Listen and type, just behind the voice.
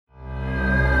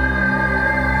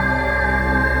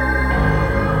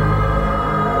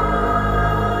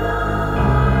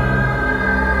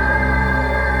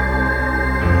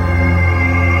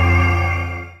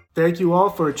Thank you all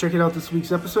for checking out this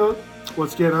week's episode.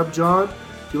 Once again, I'm John.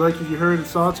 If you liked what you heard and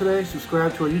saw today,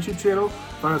 subscribe to our YouTube channel,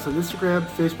 find us on Instagram,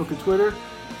 Facebook, and Twitter,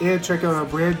 and check out our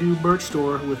brand new merch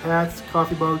store with hats,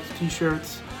 coffee mugs,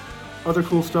 t-shirts, other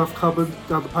cool stuff coming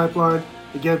down the pipeline.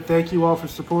 Again, thank you all for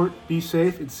support. Be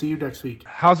safe and see you next week.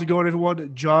 How's it going,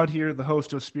 everyone? John here, the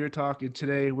host of Spirit Talk, and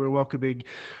today we're welcoming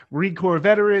Marine Corps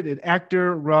veteran and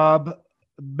actor Rob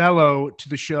Mello to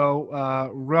the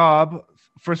show. Rob,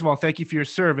 first of all, thank you for your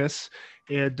service.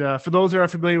 And for those that are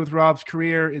familiar with Rob's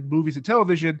career in movies and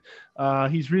television,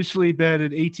 he's recently been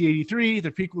in 1883,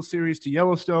 the prequel series to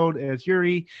Yellowstone, as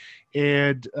Yuri,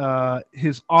 and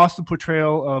his awesome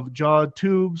portrayal of John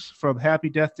Toombs from Happy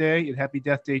Death Day and Happy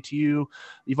Death Day to You.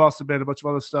 You've also been in a bunch of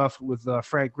other stuff with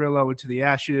Frank Grillo, Into the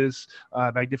Ashes,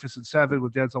 Magnificent Seven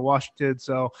with Denzel Washington.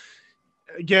 So,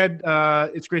 again,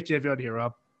 it's great to have you on here,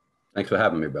 Rob. Thanks for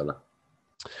having me, brother.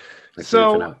 Thanks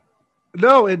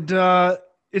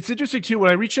It's interesting too,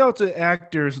 when I reach out to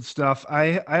actors and stuff,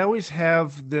 I always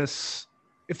have this,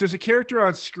 if there's a character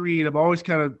on screen, I'm always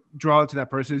kind of drawn to that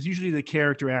person. It's usually the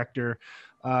character actor.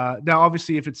 Now,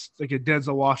 obviously, if it's like a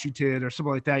Denzel Washington or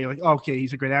something like that, you're like, oh, okay,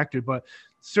 he's a great actor. But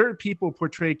certain people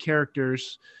portray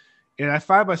characters, and I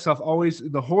find myself always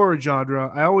in the horror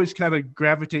genre, I always kind of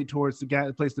gravitate towards the guy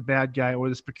that plays the bad guy or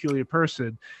this peculiar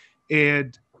person.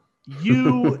 And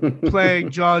you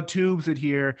playing John Toombs in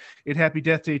here in Happy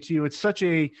Death Day to You, it's such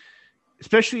a,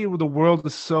 especially when the world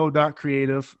is so not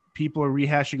creative, people are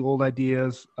rehashing old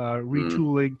ideas,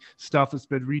 retooling stuff that's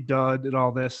been redone and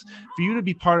all this. For you to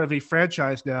be part of a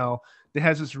franchise now that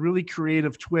has this really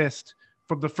creative twist,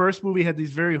 from the first movie had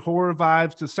these very horror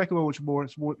vibes to the second one, which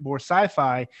was more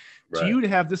sci-fi, right, to you to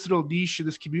have this little niche in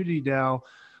this community now,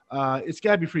 it's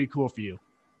got to be pretty cool for you.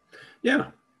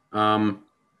 Yeah. Hang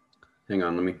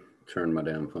on, let me turn my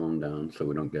damn phone down so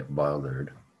we don't get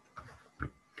bothered.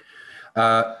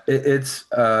 It's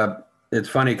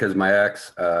funny because my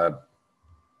ex, go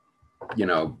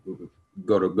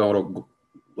to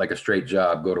like a straight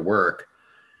job, go to work,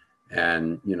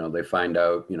 and they find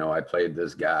out I played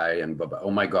this guy, and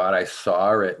oh my god, I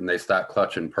saw it, and they start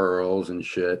clutching pearls and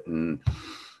shit, and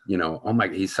oh my,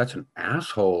 he's such an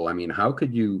asshole. I mean, how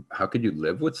could you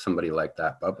live with somebody like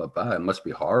that? Blah blah blah. It must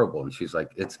be horrible. And she's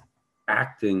like, it's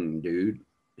acting, dude.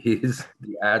 He's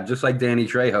just like Danny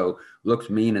Trejo, looks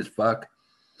mean as fuck,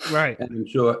 right? And I'm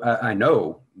sure I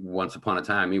know once upon a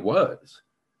time he was,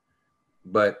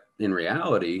 but in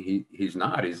reality he's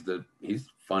not. He's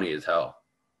funny as hell.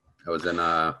 I was in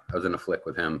a flick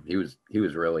with him. He was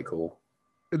really cool.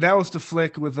 That was the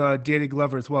flick with Danny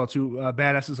Glover as well too.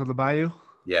 Badasses on the Bayou.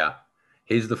 Yeah,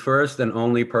 he's the first and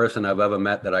only person I've ever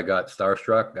met that I got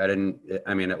starstruck.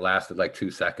 It lasted like 2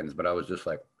 seconds, but I was just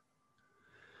like,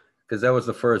 because that was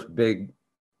the first big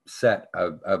set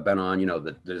I've been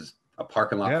on, there's a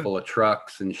parking lot full of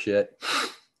trucks and shit.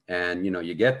 And,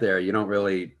 you get there, I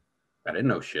didn't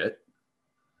know shit.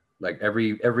 Like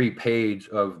every page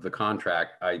of the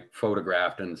contract, I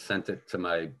photographed and sent it to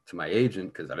my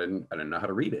agent because I didn't know how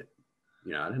to read it.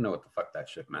 I didn't know what the fuck that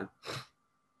shit meant.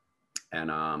 And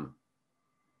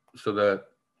so the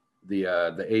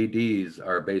ADs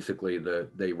are basically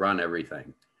they run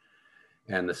everything.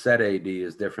 And the set AD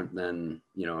is different than,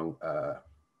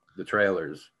 the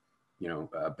trailers,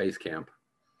 base camp.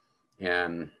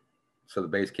 And so the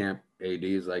base camp AD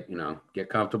is like, get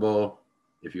comfortable.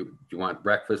 If you want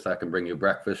breakfast, I can bring you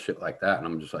breakfast, shit like that. And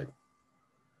I'm just like,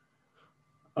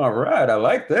 all right, I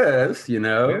like this,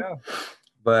 Yeah.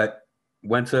 But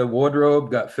went to wardrobe,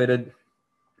 got fitted,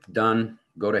 done,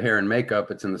 go to hair and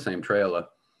makeup. It's in the same trailer.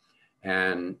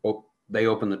 And they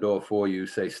open the door for you,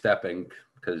 say stepping,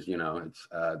 because it's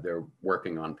they're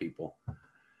working on people.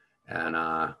 And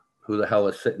who the hell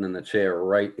is sitting in the chair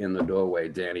right in the doorway?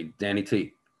 Danny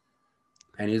T.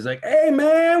 And he's like, hey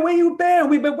man, where you been?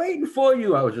 We've been waiting for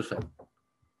you. I was just like,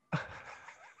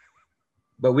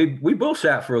 but we both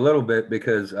sat for a little bit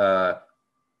because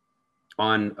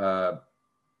on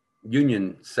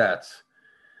union sets,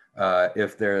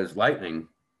 if there's lightning,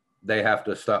 they have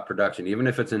to stop production. Even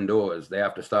if it's indoors, they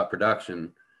have to stop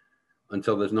production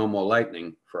until there's no more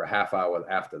lightning for a half hour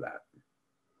after that.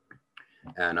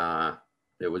 And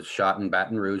it was shot in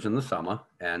Baton Rouge in the summer.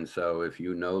 And so if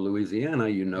you know Louisiana,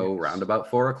 round about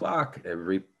 4 o'clock,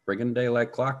 every friggin' day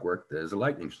like clockwork, there's a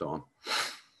lightning storm.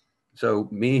 So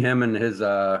me, him, and his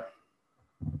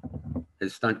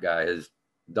stunt guy, his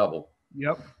double.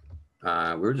 Yep.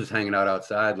 We were just hanging out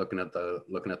outside, looking at the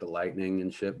lightning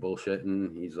and shit,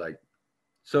 bullshitting. He's like,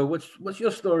 so what's your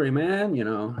story, man?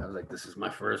 I was like, this is my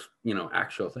first,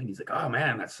 actual thing. He's like, oh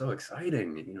man, that's so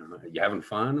exciting. You having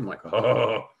fun? I'm like,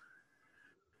 oh.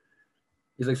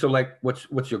 He's like, so like,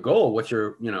 what's your goal? What's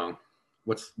your,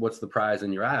 what's the prize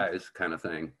in your eyes kind of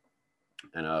thing?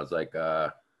 And I was like, do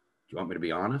you want me to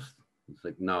be honest? He's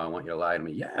like, no, I want you to lie to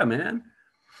me. Yeah, man.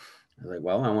 I was like,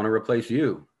 well, I want to replace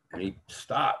you. And he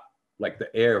stopped, like the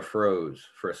air froze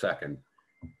for a second.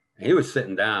 And he was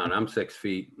sitting down. I'm 6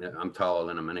 feet. I'm taller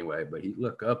than him anyway. But he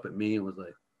looked up at me and was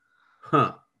like,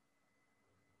 huh.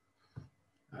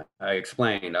 I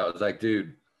explained. I was like,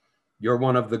 dude, you're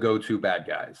one of the go-to bad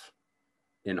guys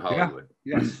in Hollywood.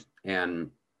 Yeah. Yes.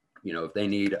 And, if they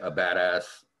need a badass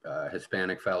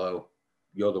Hispanic fellow,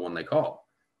 you're the one they call.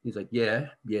 He's like, yeah.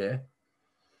 I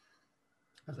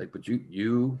was like, but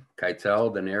you,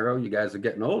 Keitel, De Niro, you guys are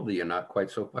getting older. You're not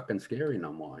quite so fucking scary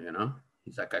no more,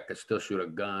 He's like, I could still shoot a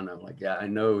gun. I'm like, yeah, I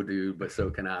know, dude, but so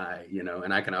can I,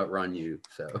 and I can outrun you.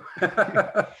 So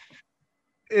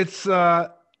it's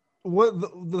what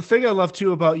the thing I love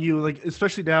too about you, like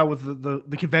especially now with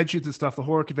the conventions and stuff, the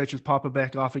horror conventions popping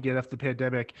back off again after the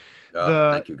pandemic.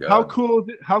 Thank you, God.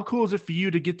 How cool is it for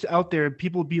you to get out there and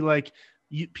people be like,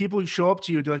 people show up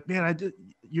to you and they're like, man, I did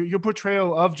your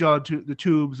portrayal of John the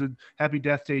Tubes and Happy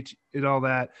Death Day and all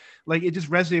that. Like it just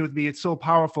resonated with me. It's so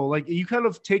powerful. Like you kind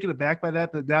of taken aback by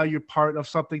that now you're part of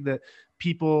something that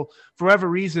people, for whatever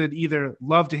reason, either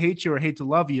love to hate you or hate to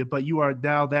love you, but you are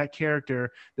now that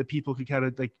character that people can kind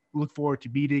of like look forward to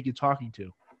meeting and talking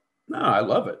to. No, I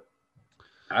love it.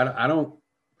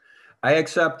 I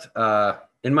accept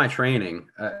in my training,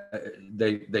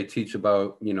 they teach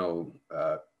about,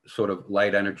 sort of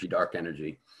light energy, dark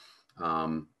energy,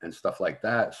 and stuff like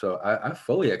that. So I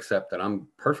fully accept that I'm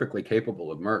perfectly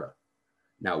capable of murder.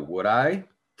 Now, would I?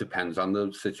 Depends on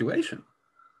the situation,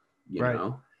 you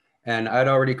know? And I'd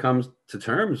already come to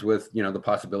terms with, the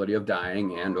possibility of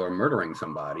dying and or murdering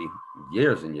somebody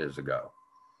years and years ago.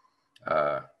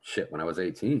 When I was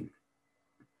 18.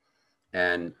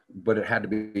 But it had to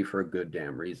be for a good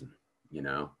damn reason,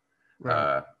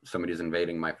 somebody's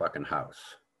invading my fucking house.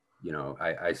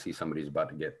 I see somebody's about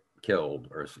to get killed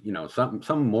or,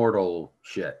 some mortal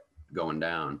shit going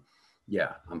down.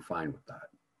 Yeah, I'm fine with that,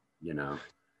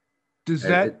 Does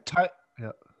that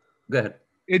yeah. Go ahead.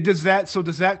 Does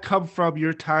that come from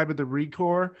your time in the Marine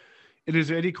Corps? And is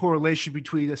there any correlation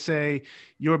between, let's say,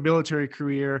 your military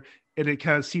career and it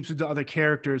kind of seeps into other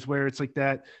characters where it's like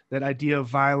that idea of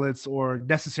violence or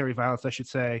necessary violence, I should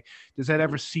say? Does that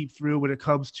ever seep through when it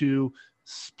comes to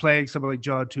playing someone like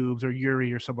John Tubes or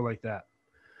Yuri or someone like that?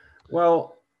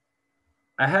 Well,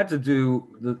 I had to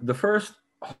do the first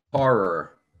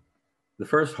horror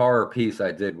piece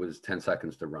I did was 10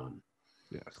 Seconds to Run.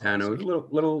 Yes, and it was a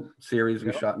little series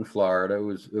we shot in Florida. It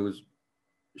was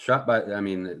shot by,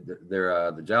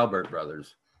 they're the Jalbert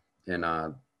brothers in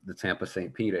the Tampa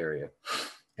St. Pete area.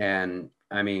 And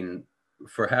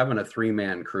for having a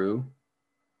 3-man crew,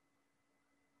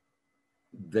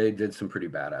 they did some pretty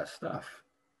badass stuff.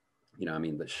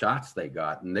 The shots they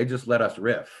got, and they just let us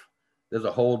riff. There's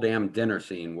a whole damn dinner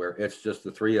scene where it's just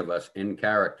the 3 of us in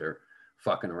character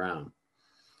fucking around.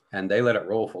 And they let it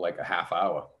roll for like a half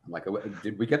hour. I'm like,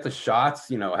 did we get the shots?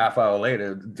 Half hour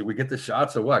later, did we get the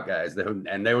shots or what, guys?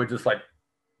 And they were just like,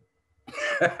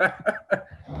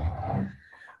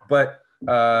 but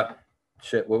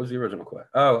shit, what was the original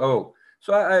question?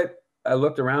 So I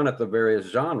looked around at the various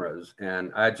genres,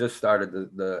 and I just started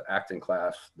the acting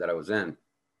class that I was in.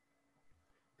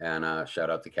 And shout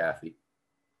out to Kathy,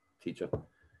 teacher.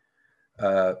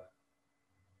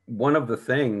 One of the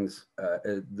things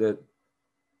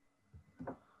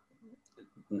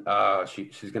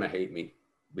she's gonna hate me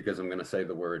because I'm gonna say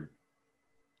the word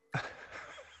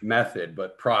method,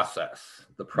 but process.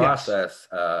 The process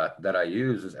that I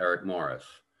use is Eric Morris,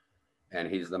 and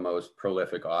he's the most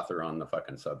prolific author on the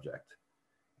fucking subject.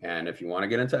 And if you want to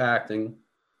get into acting,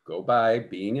 go buy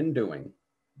Being and Doing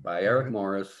by Eric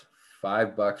Morris,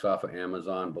 $5 off of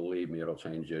Amazon. Believe me, it'll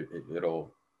change you.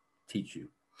 It'll teach you.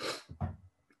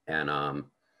 And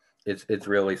it's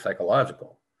really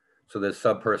psychological. So there's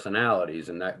subpersonalities,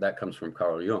 and that comes from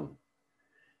Carl Jung.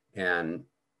 And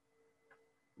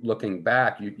looking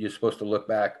back, you're supposed to look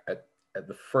back at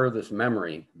the furthest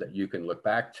memory that you can look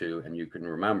back to and you can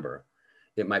remember.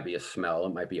 It might be a smell,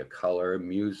 it might be a color,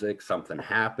 music, something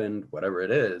happened, whatever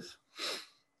it is.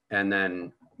 And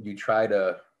then you try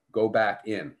to go back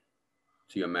in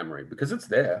to your memory because it's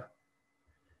there.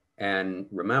 And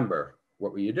remember,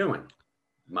 what were you doing?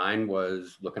 Mine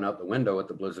was looking out the window at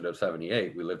the blizzard of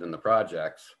 78. We lived in the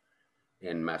projects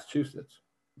in Massachusetts.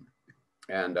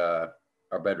 And our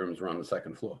bedrooms were on the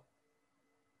second floor.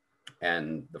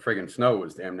 And the friggin' snow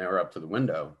was damn near up to the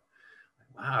window.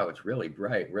 Wow, it's really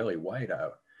bright, really white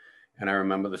out. And I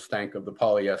remember the stank of the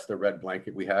polyester red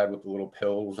blanket we had with the little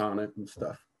pills on it and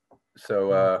stuff.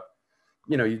 So,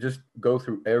 you know, you just go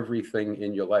through everything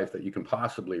in your life that you can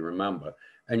possibly remember,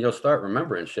 and you'll start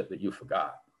remembering shit that you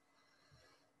forgot.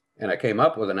 And I came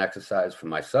up with an exercise for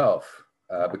myself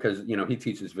because, you know, he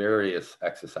teaches various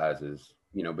exercises,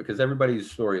 you know, because everybody's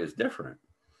story is different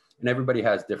and everybody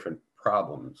has different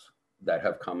problems that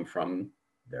have come from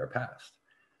their past.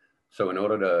 So in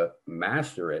order to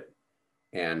master it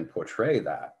and portray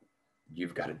that,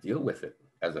 you've got to deal with it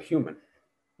as a human.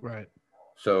 Right.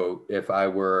 So if I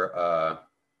were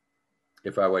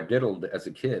diddled as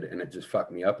a kid and it just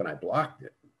fucked me up and I blocked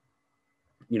it,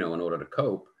 you know, in order to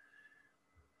cope,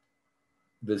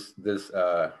 this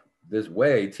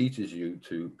way teaches you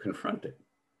to confront it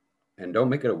and don't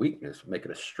make it a weakness, make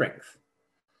it a strength.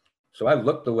 So I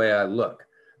look the way I look.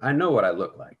 I know what I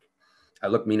look like. I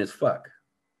look mean as fuck.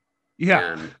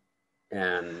 Yeah.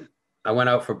 And I went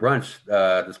out for brunch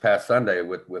this past Sunday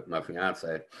with my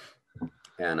fiance,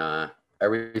 and I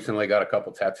recently got a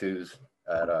couple tattoos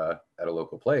at a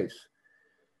local place.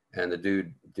 And the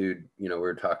dude, you know, we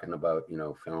were talking about, you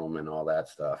know, film and all that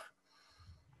stuff.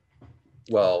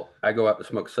 Well, I go out to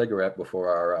smoke a cigarette before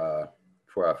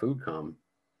our food come.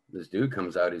 This dude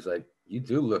comes out. He's like, "You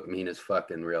do look mean as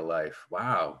fuck in real life."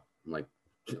 Wow. I'm like,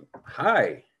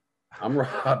 "Hi, I'm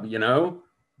Rob. You know,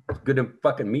 it's good to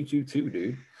fucking meet you too,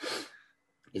 dude."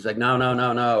 He's like, "No.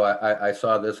 I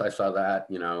saw this. I saw that.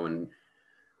 You know." And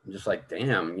I'm just like,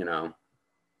 "Damn. You know,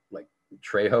 like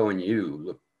Trejo and you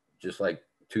look just like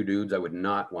two dudes I would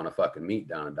not want to fucking meet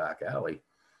down a dark alley."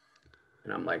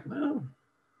 And I'm like, "Well,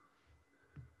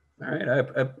 all right,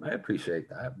 I appreciate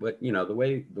that, but you know, the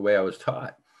way I was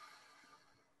taught,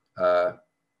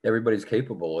 everybody's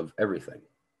capable of everything."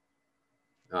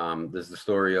 There's the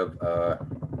story of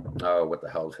oh, what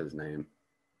the hell's his name?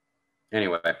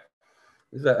 Anyway,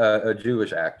 he's a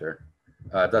Jewish actor,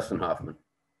 Dustin Hoffman,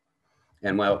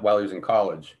 and while he was in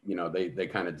college, you know, they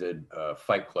kind of did a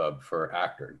Fight Club for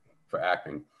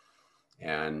acting,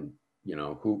 and you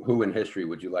know, who in history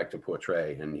would you like to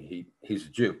portray? And he's a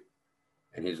Jew.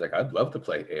 And he's like, "I'd love to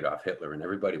play Adolf Hitler." And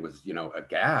everybody was, you know,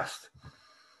 aghast.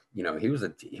 You know, he was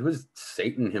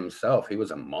Satan himself. He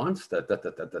was a monster. Da, da,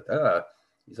 da, da, da.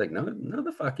 He's like, no,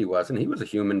 the fuck he wasn't. He was a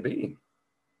human being.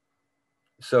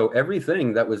 So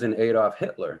everything that was in Adolf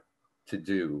Hitler to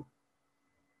do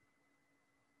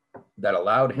that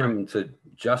allowed him to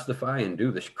justify and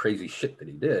do this crazy shit that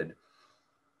he did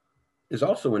is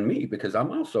also in me, because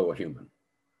I'm also a human.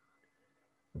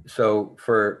 So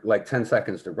for like 10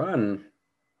 seconds to run,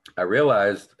 I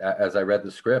realized as I read the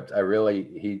script,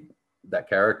 that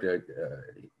character,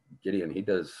 Gideon, he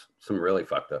does some really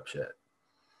fucked up shit.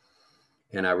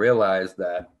 And I realized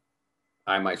that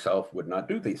I myself would not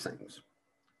do these things.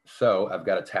 So I've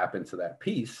got to tap into that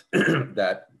piece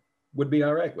that would be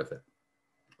all right with it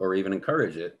or even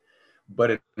encourage it.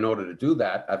 But in order to do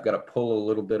that, I've got to pull a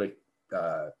little bit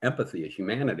of empathy, of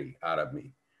humanity out of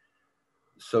me.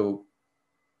 So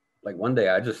like one day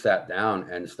I just sat down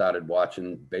and started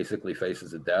watching basically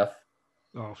Faces of Death.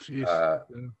 Oh, jeez.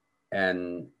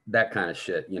 And that kind of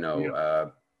shit, you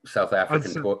know, South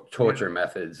African torture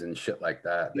methods and shit like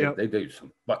that. They do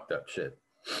some fucked up shit.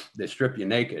 They strip you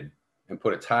naked and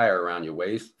put a tire around your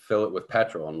waist, fill it with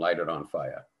petrol and light it on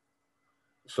fire.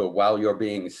 So while you're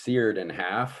being seared in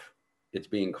half, it's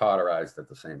being cauterized at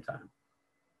the same time.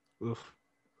 Oof.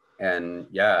 And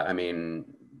yeah, I mean,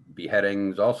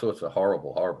 beheadings, all sorts of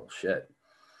horrible, horrible shit.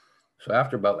 So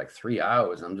after about like 3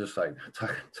 hours, I'm just like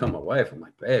telling my wife, I'm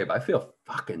like, "Babe, I feel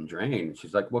fucking drained."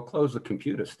 She's like, "Well, close the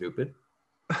computer, stupid."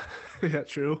 Yeah,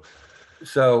 true.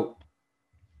 So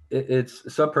it's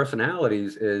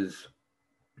subpersonalities is,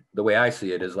 the way I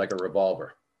see it, is like a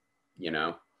revolver. You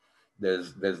know,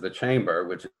 there's the chamber,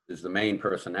 which is the main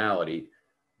personality.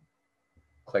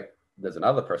 Click. There's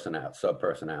another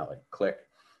subpersonality. Click,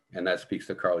 and that speaks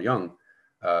to Carl Jung.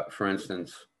 For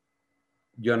instance,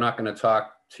 you're not going to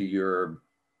talk to your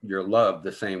love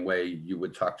the same way you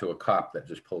would talk to a cop that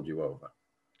just pulled you over.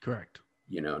 Correct.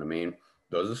 You know what I mean?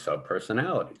 Those are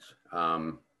subpersonalities.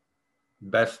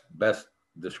 Best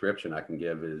description I can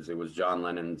give is, it was John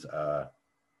Lennon's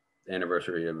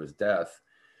anniversary of his death,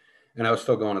 and I was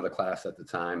still going to the class at the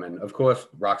time, and of course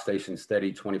rock station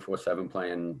steady 24/7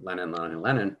 playing Lennon,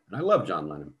 and I love John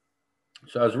Lennon,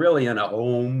 so I was really in a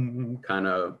home kind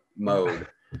of mode.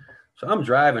 So I'm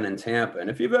driving in Tampa, and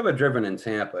if you've ever driven in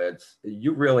Tampa,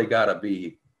 you really got to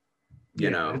be, you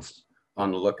know,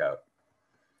 on the lookout.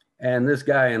 And this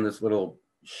guy in this little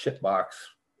shit box,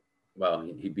 well,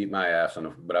 he beat my ass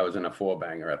but I was in a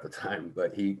 4-banger at the time,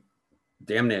 but he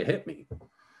damn near hit me.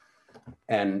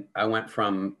 And I went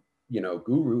from, you know,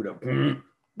 guru to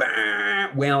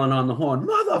wailing on the horn,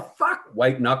 "Motherfucker,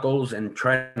 white knuckles and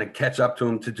trying to catch up to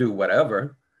him to do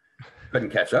whatever. Couldn't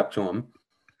catch up to him.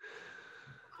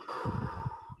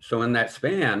 So in that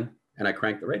span, and I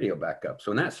cranked the radio back up. So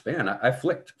in that span, I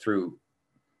flicked through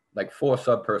like 4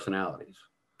 sub-personalities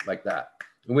like that.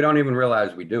 And we don't even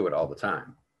realize we do it all the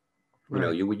time. Right.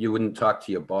 You know, you wouldn't talk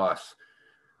to your boss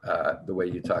the way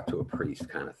you talk to a priest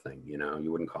kind of thing. You know,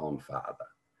 you wouldn't call him father,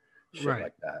 shit right.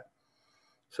 like that.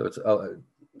 So it's,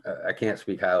 I can't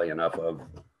speak highly enough of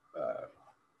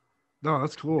no,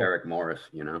 that's cool. Eric Morris,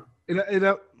 you know.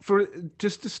 And for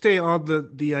just to stay on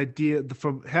the idea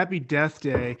from Happy Death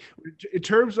Day, in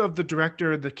terms of the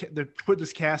director that put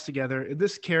this cast together, and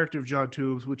this character of John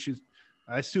Toombs, which is,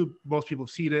 I assume most people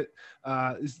have seen it,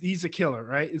 he's a killer,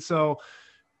 right? And so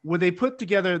when they put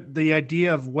together the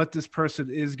idea of what this person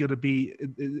is going to be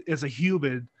as a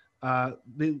human,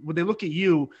 when they look at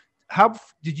you, how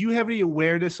did you have any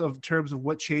awareness of terms of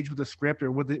what changed with the script, or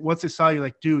once they saw you,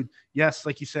 like, dude, yes,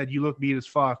 like you said, you look mean as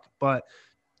fuck, but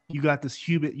you got this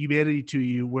humanity to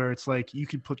you where it's like you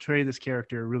can portray this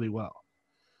character really well?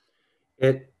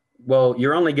 Well,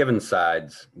 you're only given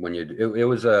sides when it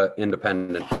was a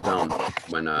independent film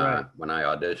when I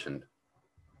auditioned.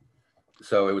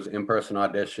 So it was in-person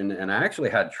audition, and I actually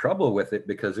had trouble with it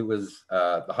because it was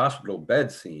the hospital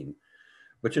bed scene,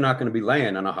 but you're not going to be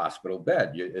laying on a hospital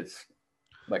bed. It's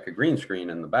like a green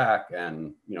screen in the back,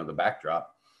 and you know, the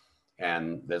backdrop,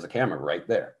 and there's a camera right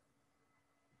there.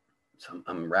 So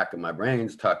I'm racking my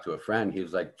brains, talk to a friend. He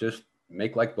was like, just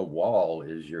make like the wall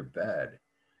is your bed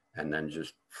and then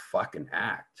just fucking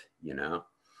act, you know?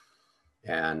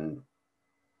 And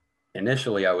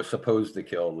initially I was supposed to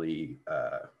kill the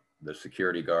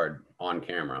security guard on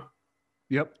camera.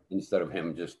 Yep. Instead of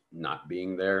him just not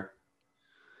being there.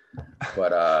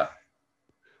 But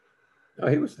no,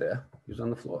 he was there. He was on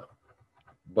the floor.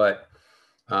 But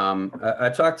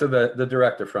I talked to the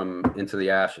director from Into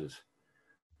the Ashes.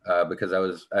 Because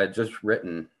I had just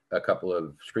written a couple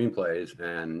of screenplays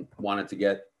and wanted to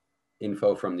get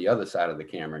info from the other side of the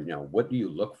camera. You know, what do you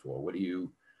look for? What do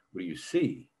you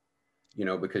see? You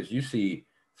know, because you see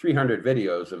 300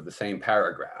 videos of the same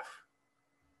paragraph.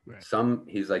 Right.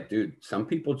 He's like, dude, some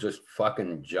people just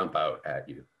fucking jump out at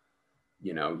you.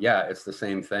 You know, yeah, it's the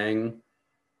same thing,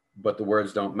 but the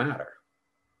words don't matter.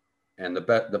 And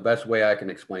the best way I can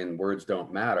explain words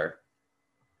don't matter,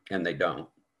 and they don't,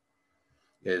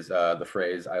 is the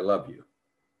phrase, I love you.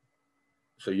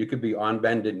 So you could be on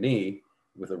bended knee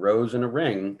with a rose and a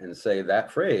ring and say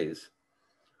that phrase,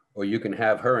 or you can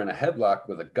have her in a headlock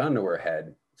with a gun to her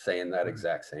head saying that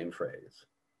exact same phrase.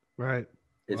 Right.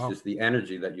 It's just the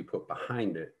energy that you put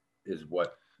behind it is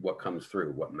what comes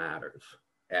through, what matters.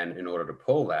 And in order to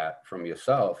pull that from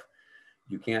yourself,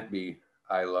 you can't be,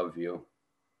 I love you.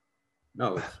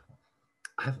 No, it's,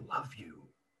 I love you.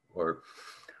 Or,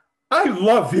 I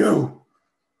love you.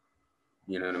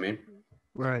 You know what I mean?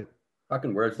 Right.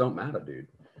 Fucking words don't matter, dude.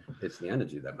 It's the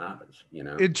energy that matters, you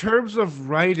know? In terms of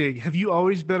writing, have you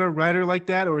always been a writer like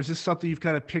that? Or is this something you've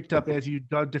kind of picked up as you've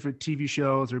done different TV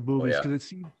shows or movies?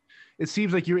 Because it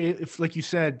seems like if, like you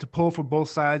said, to pull from both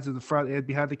sides of the front and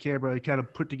behind the camera and kind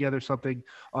of put together something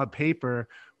on paper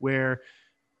where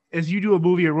as you do a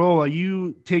movie or role, are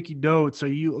you taking notes? Are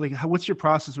you like, what's your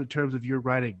process in terms of your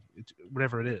writing,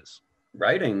 whatever it is?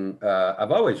 Writing,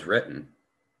 I've always written.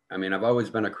 I mean, I've always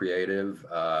been a creative,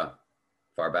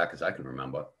 far back as I can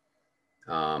remember.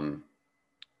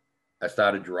 I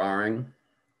started drawing.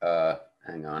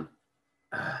 Hang on.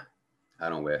 I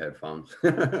don't wear headphones.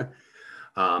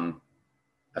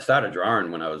 I started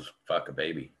drawing when I was a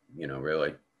baby, you know,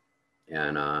 really.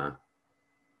 And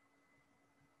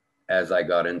as I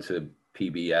got into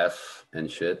PBS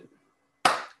and shit,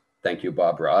 thank you,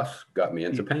 Bob Ross, got me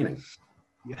into painting.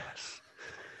 Yes.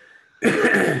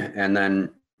 And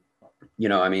then, you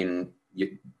know, I mean,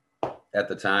 at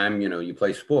the time, you know, you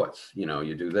play sports, you know,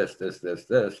 you do this.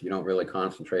 You don't really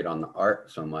concentrate on the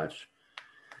art so much.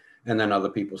 And then other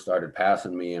people started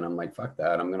passing me, and I'm like, fuck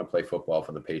that. I'm going to play football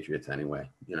for the Patriots anyway,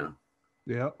 you know?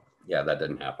 Yeah. Yeah, that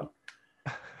didn't happen.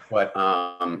 But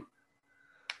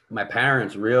my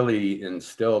parents really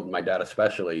instilled, my dad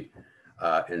especially,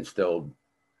 instilled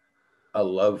a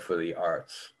love for the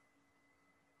arts.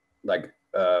 Like,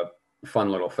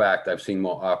 fun little fact, I've seen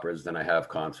more operas than I have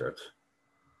concerts.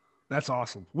 That's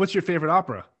awesome. What's your favorite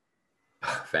opera?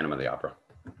 Phantom of the Opera.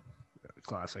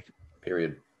 Classic.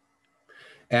 Period.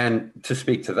 And to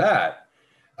speak to that,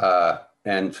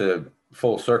 and to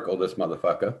full circle this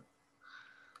motherfucker,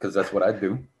 because that's what I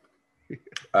do.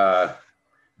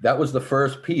 That was the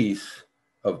first piece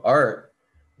of art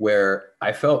where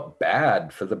I felt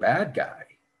bad for the bad guy.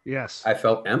 Yes. I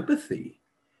felt empathy.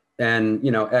 And,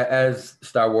 as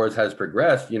Star Wars has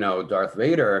progressed, Darth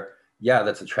Vader, yeah,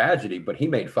 that's a tragedy, but he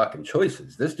made fucking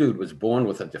choices. This dude was born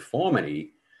with a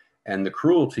deformity, and the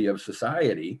cruelty of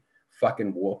society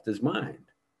fucking warped his mind,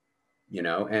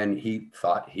 and he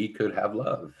thought he could have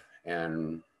love.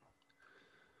 And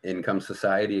in comes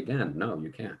society again. No,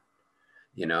 you can't.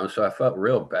 So I felt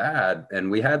real bad. And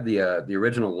we had the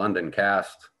original London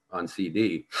cast on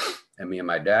CD, and me and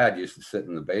my dad used to sit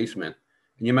in the basement.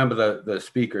 And you remember the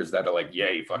speakers that are like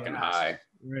yay fucking high,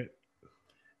 right?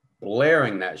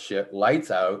 Blaring that shit,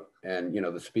 lights out, and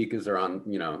the speakers are on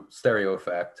stereo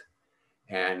effect,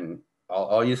 and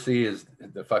all you see is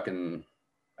the fucking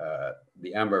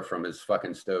the ember from his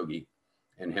fucking stogie,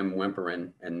 and him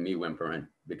whimpering and me whimpering,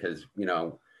 because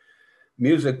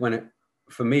music,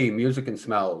 for me, music and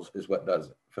smells is what does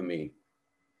it for me.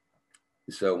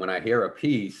 So when I hear a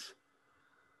piece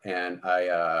and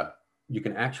you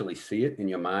can actually see it in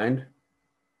your mind.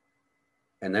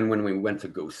 And then when we went to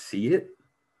go see it,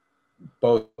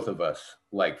 both of us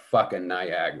like fucking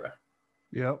Niagara.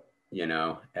 Yep.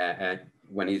 And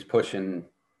when he's pushing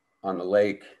on the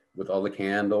lake with all the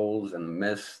candles and the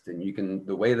mist, and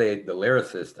the way the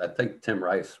lyricist, I think Tim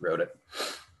Rice wrote it,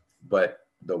 but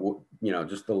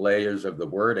just the layers of the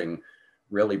wording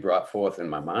really brought forth in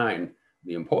my mind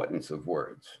the importance of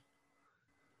words.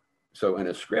 So in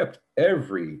a script,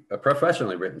 a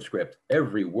professionally written script,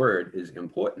 every word is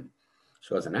important.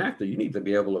 So as an actor, you need to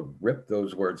be able to rip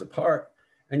those words apart,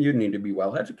 and you need to be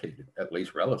well educated, at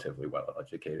least relatively well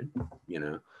educated,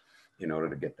 in order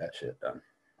to get that shit done.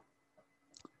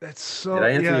 That's so. Did I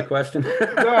answer your question?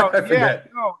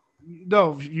 No,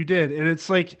 no, you did. And it's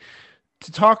like,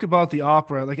 to talk about the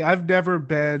opera, like I've never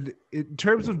been, in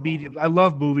terms of medium, I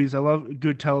love movies, I love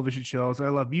good television shows, I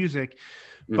love music,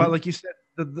 but like you said,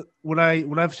 when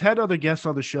I've had other guests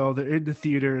on the show, they're in the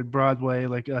theater and Broadway,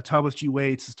 like Thomas G.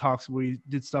 Waits talks where he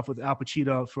did stuff with Al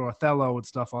Pacino for Othello and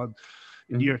stuff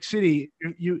in New York City.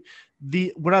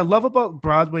 What I love about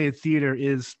Broadway and theater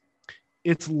is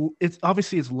it's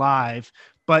obviously it's live,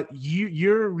 but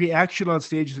your reaction on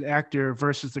stage as an actor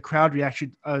versus the crowd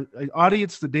reaction, an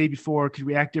audience the day before can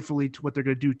react differently to what they're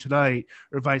going to do tonight,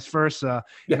 or vice versa.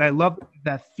 Yeah. And I love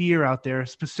that fear out there,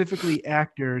 specifically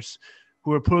actors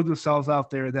who are putting themselves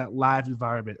out there in that live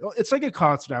environment. It's like a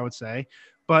concert, I would say,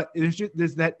 but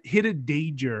there's that hidden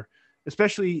danger,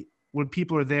 especially when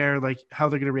people are there, like how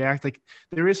they're going to react. Like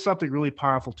there is something really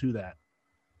powerful to that.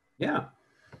 Yeah.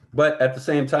 But at the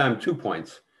same time, 2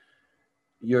 points.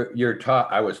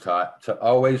 I was taught to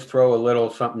always throw a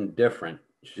little something different.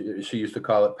 She used to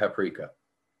call it paprika,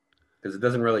 because it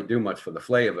doesn't really do much for the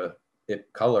flavor.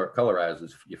 It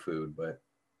colorizes your food, but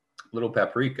little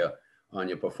paprika on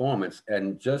your performance,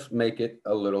 and just make it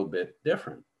a little bit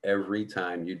different every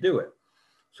time you do it.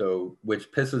 So,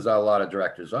 which pisses a lot of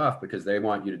directors off, because they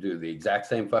want you to do the exact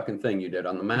same fucking thing you did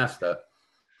on The Master.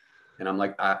 And I'm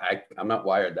like, I'm not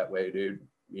wired that way, dude.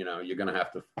 You're going to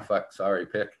have to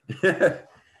pick.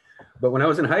 But when I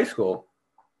was in high school,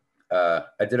 I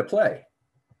did a play.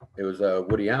 It was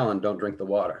Woody Allen, Don't Drink the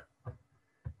Water.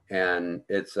 And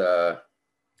it's a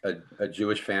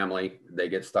Jewish family. They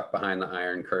get stuck behind the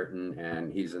Iron Curtain,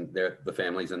 and the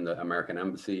family's in the American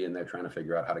embassy, and they're trying to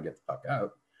figure out how to get the fuck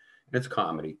out. And it's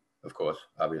comedy, of course,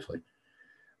 obviously.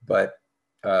 But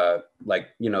the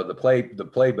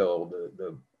playbill,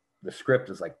 the script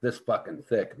is like this fucking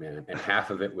thick, man, and half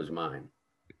of it was mine.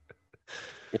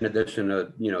 In addition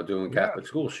to doing Catholic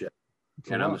school shit,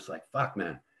 and I'm just like, fuck,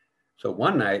 man. So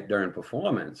one night during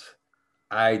performance,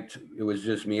 it was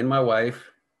just me and my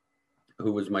wife,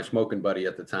 who was my smoking buddy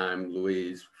at the time,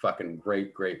 Louise, fucking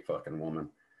great fucking woman,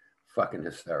 fucking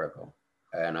hysterical.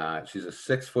 And she's a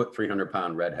 6 foot,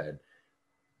 300-pound redhead.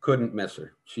 Couldn't miss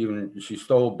her. She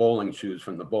stole bowling shoes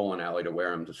from the bowling alley to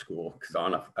wear them to school,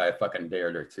 because I fucking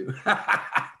dared her to.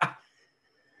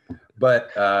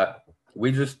 But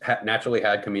we just naturally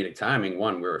had comedic timing.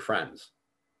 One, we were friends,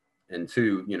 and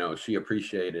two, she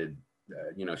appreciated,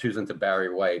 she was into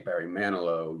Barry White, Barry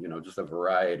Manilow, just a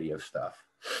variety of stuff.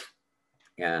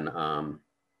 And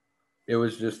it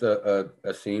was just a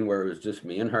scene where it was just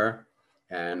me and her,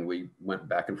 and we went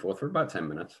back and forth for about 10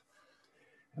 minutes.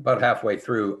 About halfway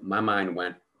through, my mind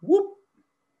went whoop.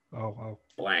 Oh, wow.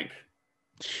 Blank.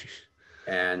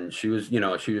 And she was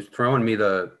throwing me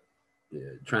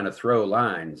trying to throw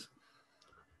lines.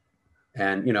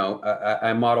 And,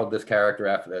 I modeled this character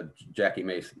after Jackie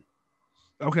Mason.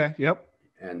 Okay. Yep.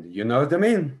 And you know what I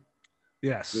mean?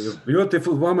 Yes. You're a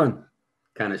beautiful woman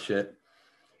kind of shit.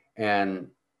 And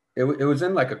it was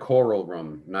in like a choral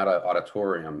room, not an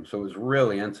auditorium. So it was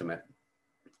really intimate.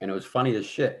 And it was funny as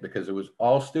shit, because it was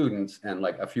all students and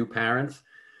like a few parents,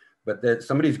 but that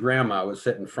somebody's grandma was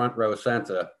sitting front row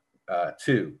center,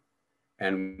 two,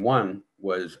 and one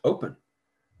was open.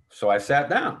 So I sat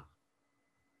down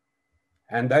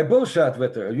and I bullshit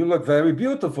with her. You look very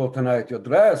beautiful tonight. Your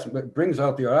dress brings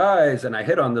out your eyes. And I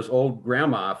hit on this old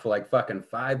grandma for like fucking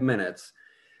 5 minutes.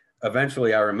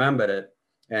 Eventually I remembered it.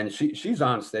 And she's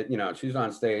on stage, she's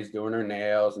on stage doing her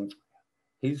nails, and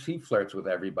he flirts with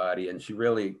everybody, and she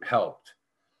really helped.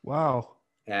 Wow.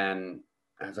 And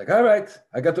I was like, all right,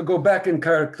 I got to go back in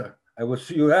character. I will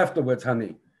see you afterwards,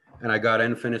 honey. And I got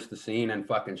in, finished the scene, and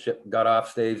fucking got off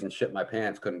stage and shit my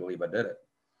pants. Couldn't believe I did it.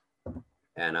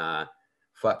 And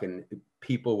fucking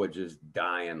people were just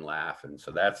dying laughing.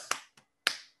 So that's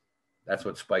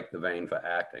what spiked the vein for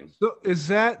acting. So is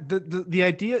that the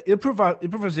idea?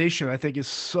 Improvisation, I think, is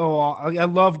so. I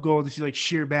love going to see like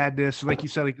sheer madness, like you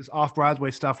said, like this off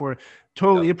Broadway stuff where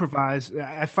totally improvised.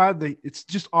 I find that it's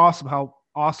just awesome how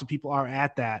awesome people are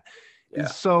at that. Yeah. And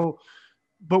so,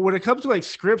 but when it comes to like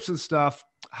scripts and stuff,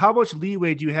 how much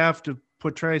leeway do you have to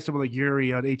portray someone like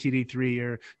Yuri on 1883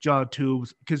 or John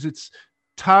Toombs? Because it's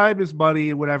time is money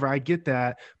and whatever. I get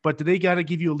that, but do they got to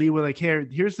give you a leeway? Like,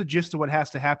 here's the gist of what has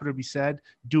to happen or be said.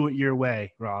 Do it your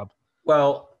way, Rob.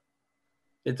 Well,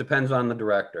 it depends on the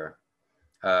director.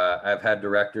 I've had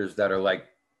directors that are like,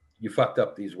 you fucked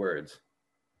up these words.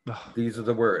 These are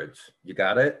the words. You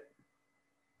got it?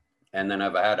 And then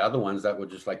I've had other ones that were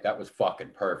just like, that was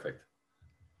fucking perfect.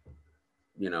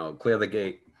 Clear the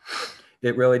gate.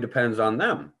 It really depends on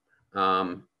them.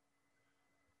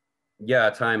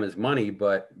 Yeah, time is money,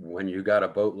 but when you got a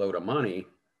boatload of money,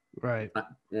 right,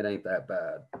 it ain't that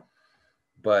bad.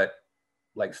 But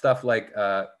like stuff like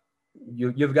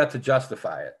you've got to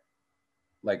justify it.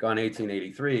 Like on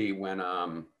 1883, when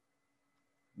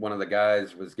one of the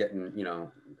guys was getting,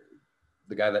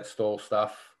 the guy that stole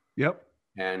stuff. Yep.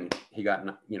 And he got,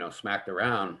 smacked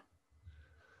around.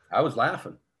 I was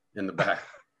laughing in the back.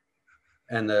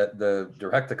 And the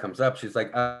director comes up. She's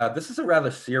like, this is a rather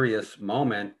serious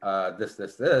moment.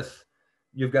 This.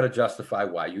 You've got to justify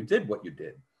why you did what you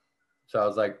did. So I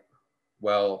was like,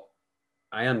 well,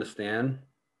 I understand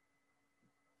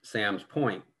Sam's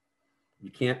point.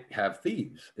 You can't have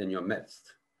thieves in your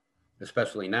midst,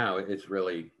 especially now. It's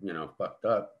really, fucked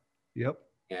up. Yep.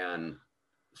 And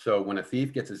so when a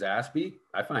thief gets his ass beat,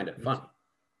 I find it funny.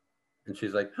 And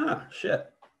she's like, shit.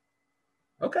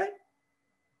 Okay.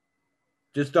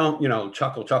 Just don't,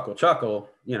 chuckle.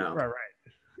 Right.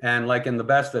 And like in The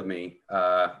Best of Me,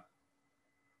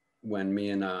 when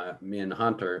me and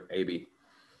Hunter, AB,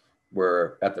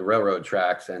 were at the railroad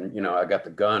tracks, and, I got the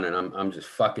gun, and I'm just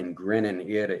fucking grinning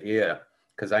ear to ear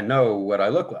because I know what I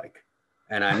look like.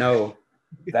 And I know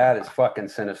that is fucking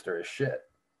sinister as shit.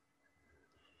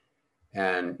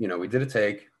 And, we did a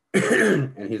take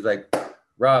and he's like,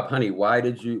 Rob, honey, why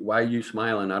are you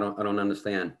smiling? I don't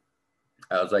understand.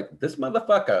 I was like, this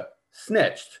motherfucker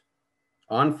snitched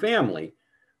on family,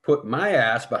 put my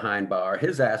ass behind bar,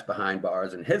 his ass behind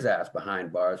bars, and his ass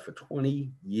behind bars for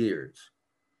 20 years.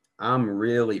 I'm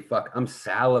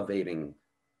salivating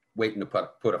waiting to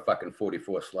put a fucking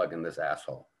 44 slug in this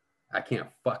asshole. I can't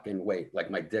fucking wait.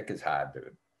 Like, my dick is hard,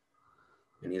 dude.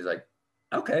 And he's like,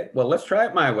 okay, well, let's try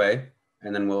it my way,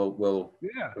 and then we'll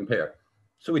compare.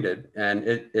 So we did. And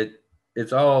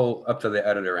it's all up to the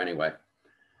editor anyway,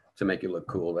 to make you look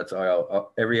cool. That's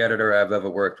all. Every editor I've ever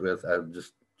worked with, I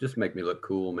just make me look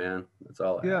cool, man. That's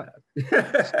all I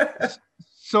have.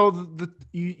 So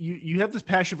you have this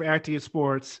passion for acting in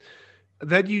sports.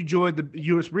 Then you joined the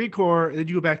U.S. Marine Corps, and then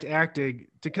you go back to acting.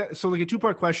 So like a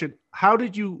two-part question: why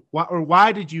did you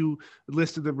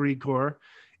enlist in the Marine Corps?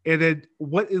 And then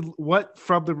what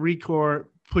from the Marine Corps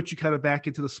put you kind of back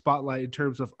into the spotlight in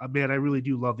terms of, man, I really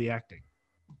do love the acting?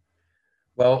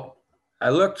 Well, I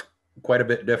looked quite a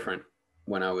bit different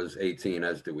when I was 18,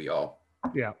 as do we all.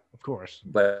 Yeah, of course.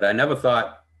 But I never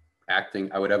thought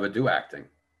I would ever do acting.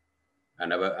 I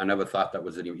never thought that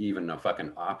was even a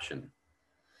fucking option.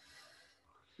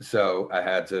 So I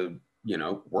had to,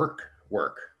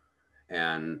 work.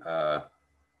 And the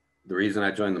reason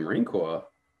I joined the Marine Corps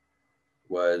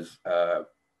was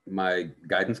my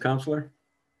guidance counselor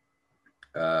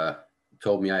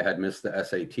told me I had missed the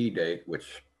SAT date,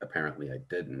 which apparently I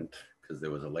didn't, because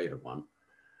there was a later one.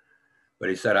 But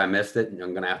he said I missed it, and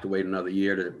I'm going to have to wait another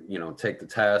year to, take the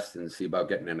test and see about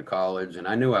getting into college. And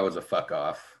I knew I was a fuck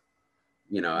off.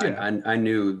 I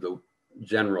knew the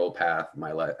general path of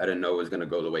my life. I didn't know it was going to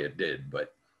go the way it did,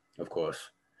 but of course.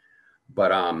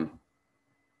 But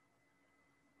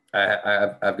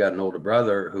I've got an older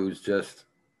brother who's just,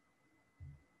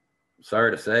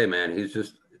 sorry to say, man, he's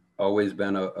just always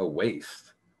been a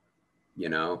waste.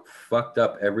 Fucked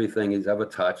up everything he's ever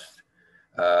touched.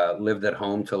 lived at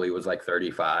home till he was like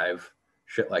 35,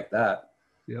 shit like that.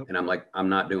 Yep. And I'm like, I'm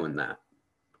not doing that.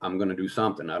 I'm going to do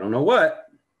something. I don't know what.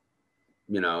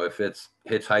 If it's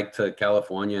hitchhike to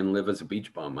California and live as a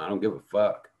beach bum, I don't give a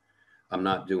fuck. I'm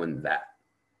not doing that.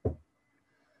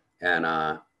 And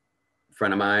a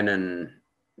friend of mine and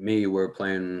me were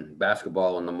playing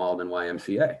basketball in the Malden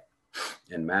YMCA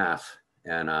in Mass.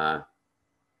 And,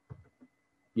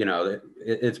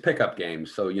 it's pickup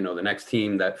games. So, the next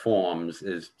team that forms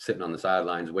is sitting on the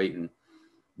sidelines waiting,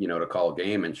 to call a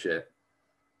game and shit.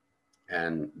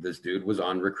 And this dude was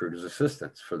on recruiter's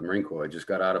assistance for the Marine Corps. I just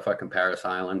got out of fucking Paris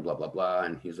Island, blah, blah, blah.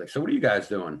 And he's like, so what are you guys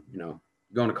doing?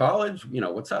 Going to college?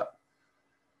 What's up?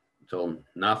 I told him,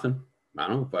 nothing. I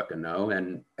don't fucking know.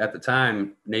 And at the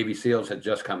time, Navy SEALs had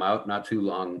just come out not too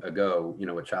long ago,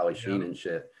 with Charlie Sheen and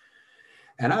shit.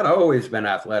 And I'd always been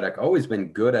athletic, always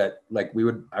been good at, like, we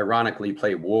would ironically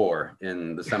play war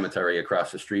in the cemetery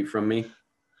across the street from me.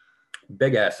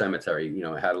 Big ass cemetery,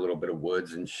 it had a little bit of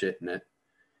woods and shit in it.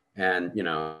 And,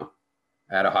 I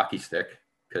had a hockey stick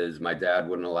because my dad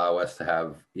wouldn't allow us to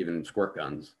have even squirt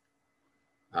guns.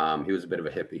 He was a bit of a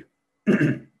hippie.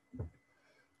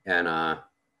 And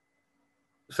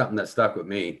something that stuck with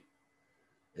me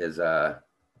is I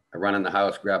run in the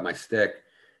house, grab my stick,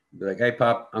 be like, hey,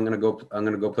 Pop, I'm gonna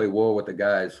go play war with the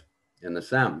guys in the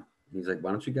Sem. He's like,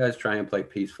 why don't you guys try and play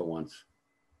peace for once?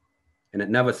 And it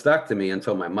never stuck to me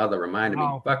until my mother reminded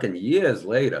me fucking years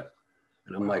later.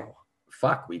 And I'm like,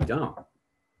 fuck, we don't.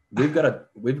 We've got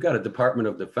a Department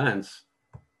of Defense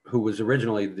who was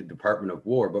originally the Department of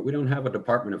War, but we don't have a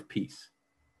Department of Peace.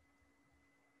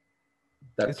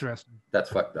 That's interesting. That's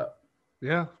fucked up.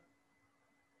 Yeah.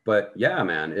 But yeah,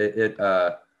 man,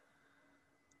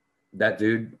 that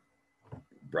dude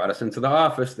brought us into the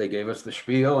office. They gave us the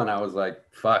spiel, and I was like,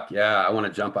 fuck yeah, I want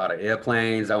to jump out of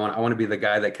airplanes. I want to be the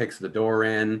guy that kicks the door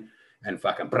in and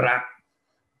fucking brah,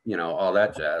 all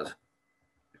that jazz.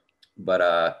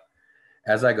 But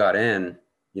as I got in,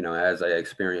 as I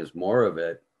experienced more of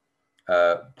it,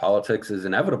 politics is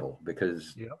inevitable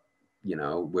because,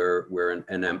 we're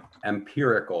an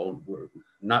empirical, we're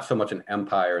not so much an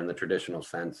empire in the traditional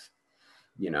sense,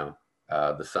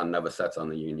 the sun never sets on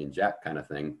the Union Jack kind of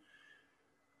thing.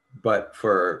 But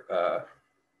for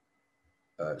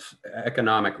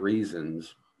economic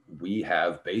reasons, we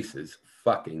have bases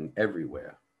fucking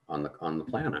everywhere on the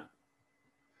planet.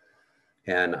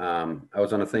 And I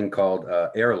was on a thing called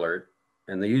Air Alert,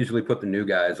 and they usually put the new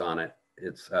guys on it.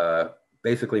 It's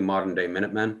basically modern day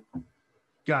Minutemen.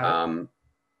 Got it.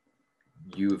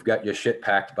 You've got your shit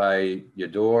packed by your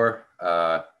door.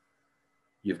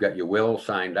 You've got your will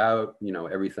signed out.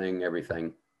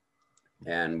 Everything.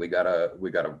 And we got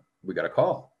a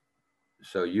call.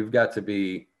 So you've got to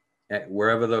be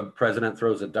wherever the president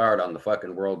throws a dart on the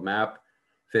fucking world map.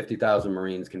 50,000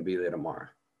 Marines can be there tomorrow.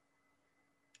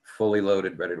 Fully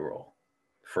loaded, ready to roll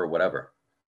for whatever.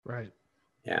 Right.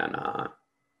 And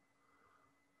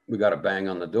we got a bang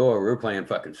on the door. We were playing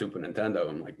fucking Super Nintendo.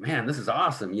 I'm like, man, this is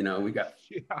awesome. We got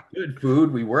good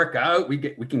food. We work out. We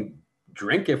can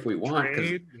drink if we want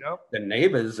because the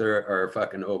neighbors are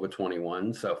fucking over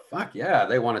 21. So fuck yeah,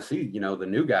 they want to see the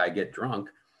new guy get drunk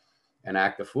and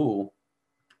act a fool.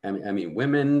 I mean,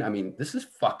 women. This is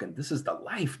the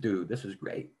life, dude. This is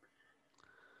great.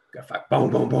 Got fuck, boom,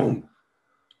 boom, boom.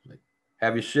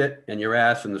 Have your shit and your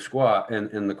ass in the squad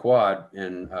in the quad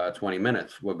in 20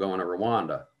 minutes. We're going to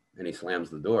Rwanda. And he slams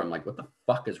the door. I'm like, what the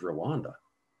fuck is Rwanda?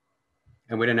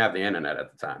 And we didn't have the internet at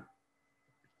the time.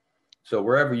 So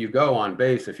wherever you go on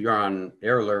base, if you're on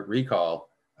Air Alert recall,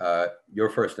 you're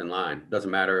first in line.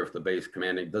 Doesn't matter if the base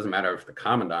commanding, doesn't matter if the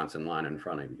commandant's in line in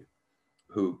front of you.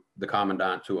 Who the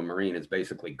commandant to a Marine is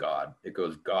basically God. It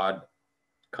goes God,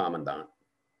 commandant.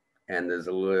 And there's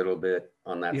a little bit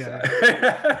on that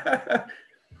side.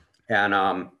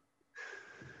 And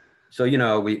so,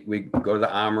 we go to the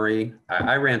armory.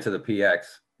 I ran to the PX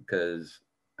because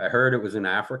I heard it was in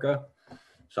Africa.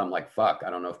 So I'm like, fuck, I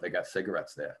don't know if they got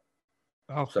cigarettes there.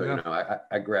 Oh, so, yeah.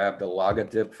 I grabbed a lager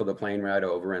dip for the plane ride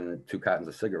over and 2 cartons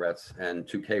of cigarettes and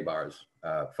 2 K-bars,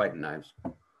 fighting knives.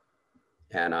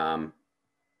 And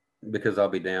because I'll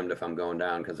be damned if I'm going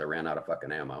down because I ran out of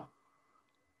fucking ammo.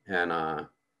 And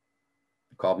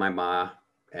called my ma,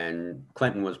 and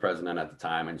Clinton was president at the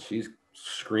time, and she's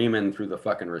screaming through the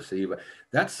fucking receiver,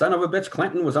 that son of a bitch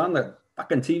Clinton was on the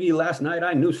fucking TV last night.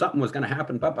 I knew something was going to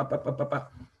happen. I'm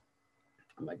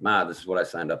like, ma, this is what I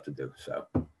signed up to do. So,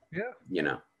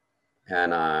 yeah,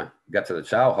 and got to the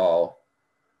chow hall,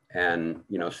 and,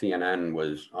 CNN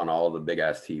was on all the big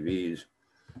ass TVs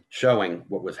showing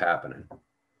what was happening.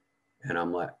 And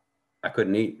I'm like, I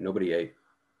couldn't eat. Nobody ate.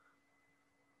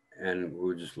 And we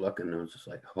were just looking, and it was just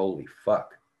like, holy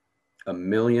fuck,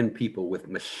 1,000,000 people with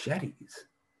machetes.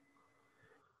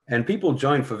 And people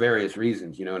joined for various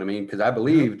reasons, you know what I mean? Because I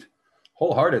believed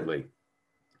wholeheartedly,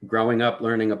 growing up,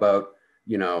 learning about,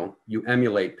 you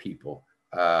emulate people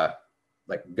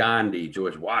like Gandhi,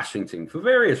 George Washington, for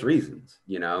various reasons,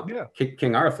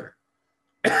 King Arthur.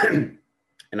 And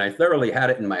I thoroughly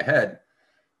had it in my head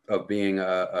of being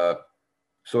a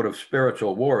sort of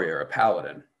spiritual warrior, a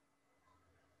paladin.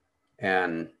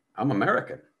 And I'm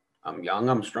American. I'm young,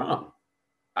 I'm strong.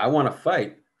 I want to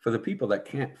fight for the people that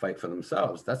can't fight for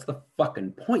themselves. That's the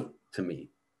fucking point to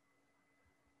me.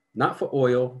 Not for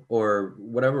oil or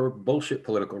whatever bullshit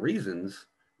political reasons,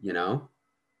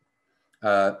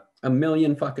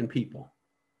 1,000,000 fucking people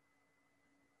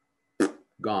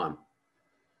gone.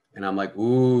 And I'm like,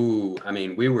 ooh, I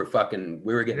mean, we were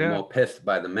getting more pissed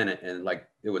by the minute, and like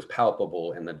it was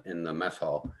palpable in the mess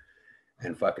hall.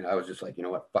 And fucking, I was just like, you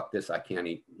know what? Fuck this. I can't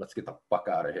eat. Let's get the fuck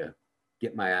out of here.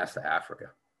 Get my ass to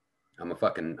Africa. I'm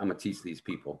gonna teach these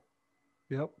people.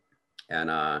 Yep.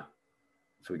 And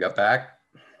so we got back,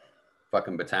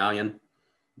 fucking battalion,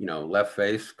 left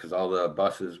face, because all the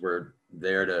buses were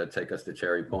there to take us to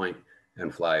Cherry Point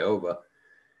and fly over.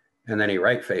 And then he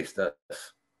right faced us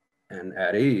and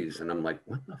at ease. And I'm like,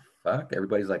 what the fuck?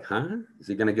 Everybody's like, huh? Is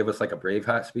he gonna give us like a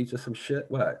Braveheart speech or some shit?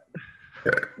 What?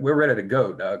 We're ready to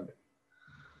go, Doug.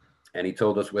 And he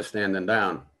told us we're standing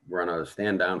down. We're on a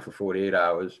stand down for 48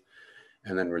 hours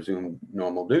and then resume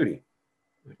normal duty.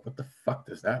 Like, what the fuck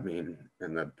does that mean?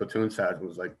 And the platoon sergeant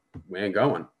was like, we ain't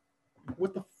going.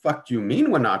 What the fuck do you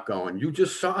mean we're not going? You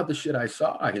just saw the shit I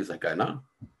saw. He's like, I know.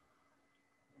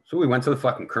 So we went to the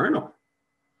fucking colonel.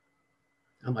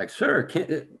 I'm like, sir,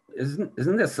 isn't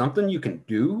there something you can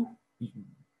do?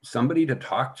 Somebody to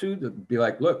talk to be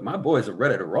like, look, my boys are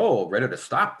ready to roll, ready to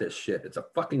stop this shit. It's a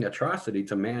fucking atrocity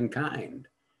to mankind.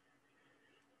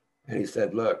 And he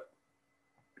said, look,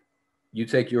 you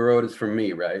take your orders from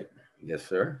me, right? Yes,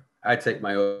 sir. I take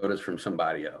my orders from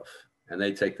somebody else. And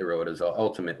they take their orders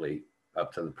ultimately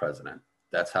up to the president.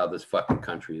 That's how this fucking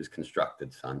country is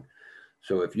constructed, son.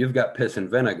 So if you've got piss and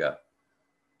vinegar,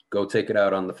 go take it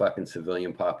out on the fucking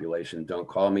civilian population. Don't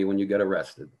call me when you get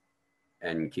arrested,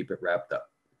 and keep it wrapped up.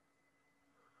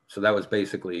 So that was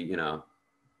basically,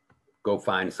 go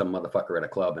find some motherfucker at a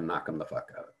club and knock him the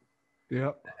fuck out.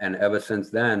 Yeah. And ever since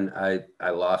then, I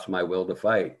lost my will to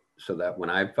fight. So that when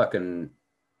I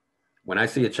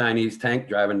see a Chinese tank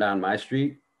driving down my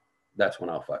street, that's when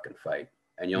I'll fucking fight.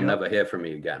 And you'll never hear from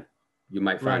me again. You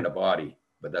might find a body,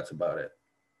 but that's about it.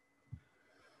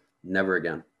 Never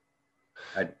again.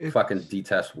 I fucking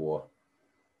detest war.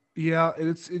 Yeah,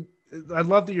 I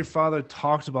love that your father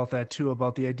talks about that too,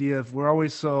 about the idea of we're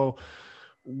always so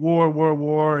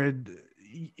war. And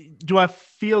do I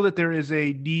feel that there is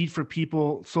a need for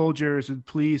people, soldiers and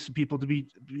police and people to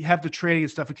have the training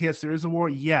and stuff in case there is a war?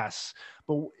 Yes,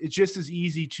 but it's just as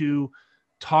easy to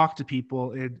talk to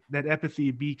people and that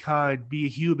empathy, be kind, be a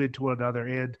human to one another.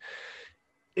 And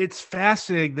it's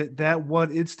fascinating that one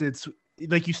instance,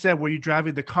 like you said, where you're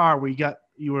driving the car, where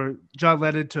you were John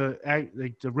Lennon to act,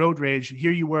 like the road rage.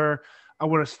 Here you were, I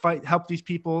want to help these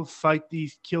people,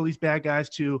 kill these bad guys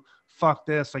to fuck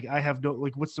this. Like I have no,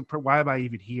 like, why am I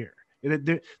even here?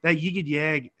 And that yin and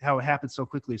yang, how it happens so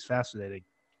quickly is fascinating.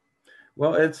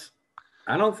 Well,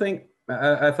 I don't think,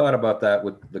 I thought about that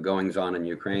with the goings on in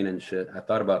Ukraine and shit. I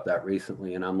thought about that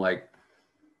recently, and I'm like,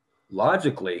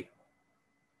 logically,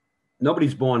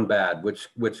 nobody's born bad, which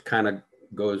kind of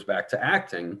goes back to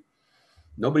acting.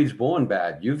 Nobody's born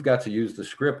bad. You've got to use the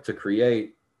script to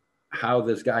create how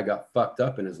this guy got fucked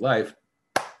up in his life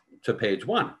to page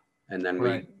one. And then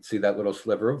we see that little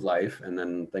sliver of life, and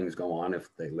then things go on if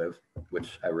they live,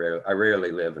 which I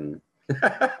rarely live in.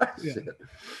 Shit.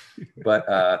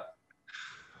 But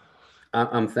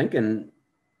I'm thinking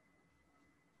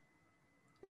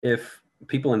if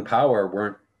people in power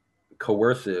weren't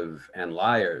coercive and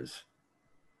liars,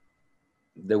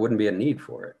 there wouldn't be a need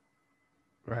for it.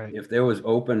 Right. If there was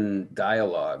open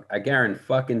dialogue, I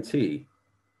guarantee,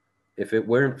 if it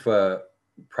weren't for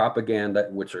propaganda,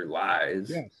 which are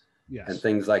lies, and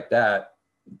things like that,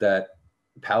 that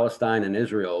Palestine and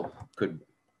Israel could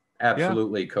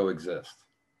absolutely coexist.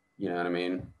 You know what I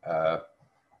mean?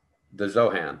 The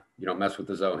Zohan, you don't mess with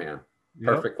the Zohan.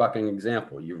 Perfect fucking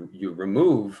example. You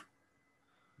remove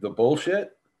the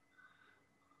bullshit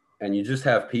and you just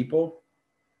have people.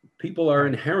 People are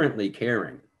inherently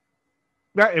caring.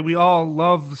 Right, and we all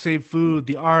love the same food,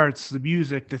 the arts, the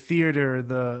music, the theater,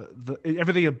 the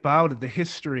everything about it, the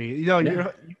history.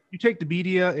 You take the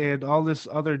media and all this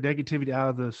other negativity out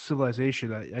of the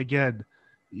civilization. Again,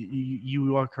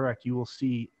 you are correct. You will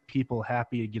see people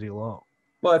happy and getting along.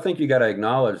 Well, I think you got to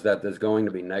acknowledge that there's going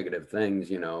to be negative things.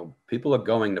 People are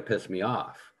going to piss me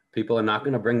off. People are not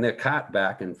going to bring their cat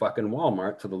back in fucking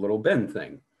Walmart to the little bin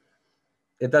thing.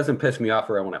 It doesn't piss me off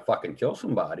or I want to fucking kill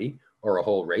somebody or a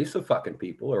whole race of fucking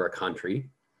people or a country.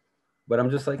 But I'm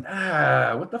just like,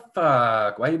 what the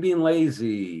fuck? Why are you being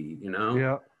lazy?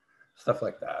 Yeah. Stuff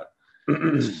like that.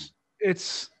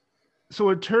 It's so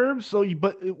in terms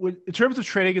of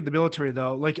training in the military,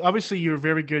 though, like obviously you're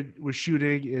very good with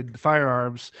shooting and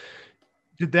firearms.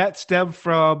 Did that stem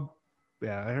from?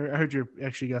 Yeah, I heard you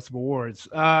actually got some awards.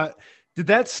 Did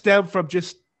that stem from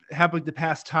just having to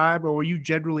pass time, or were you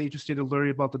generally interested in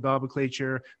learning about the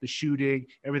nomenclature, the shooting,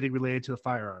 everything related to the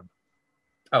firearm?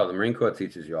 Oh, the Marine Corps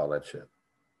teaches you all that shit.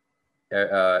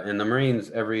 In the Marines,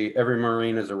 every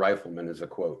Marine is a rifleman, is a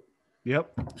quote.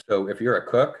 Yep. So if you're a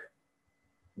cook,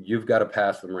 you've got to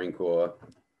pass the Marine Corps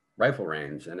rifle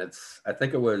range. And I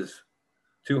think it was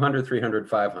 200, 300,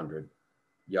 500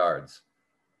 yards.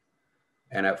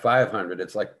 And at 500,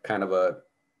 it's like kind of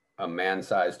a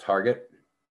man-sized target.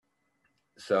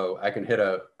 So I can hit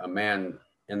a man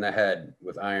in the head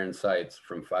with iron sights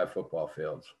from 5 football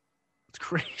fields. It's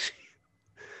crazy.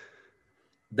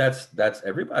 That's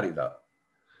everybody though.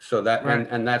 So that right.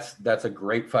 and that's a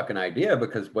great fucking idea,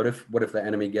 because what if the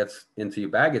enemy gets into your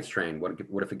baggage train?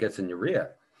 What if it gets in your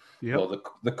rear? Yep. Well,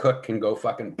 the cook can go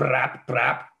fucking brap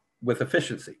brap with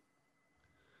efficiency.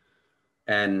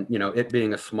 And it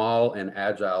being a small and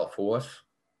agile force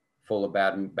full of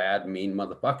bad mean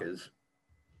motherfuckers,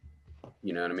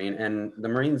 you know what I mean? And the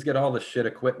Marines get all the shit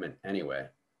equipment anyway.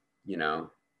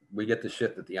 We get the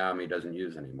shit that the Army doesn't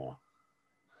use anymore.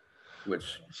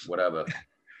 Which, whatever.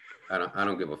 I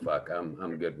don't give a fuck.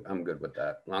 I'm good with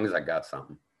that. As long as I got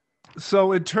something.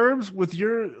 So in terms with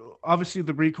obviously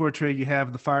the Marine Corps training you have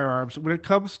in the firearms, when it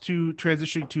comes to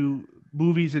transitioning to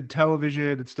movies and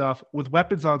television and stuff with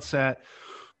weapons on set,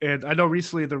 and I know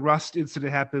recently the Rust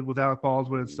incident happened with Alec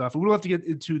Baldwin and stuff, and we don't have to get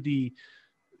into the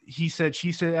he said,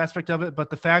 she said aspect of it, but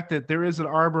the fact that there is an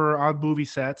armor on movie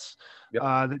sets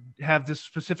that have this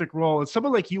specific role, and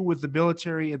someone like you with the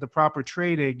military and the proper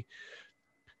training,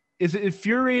 is it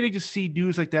infuriating to see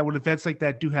news like that when events like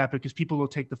that do happen because people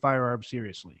don't take the firearm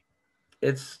seriously?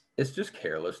 It's just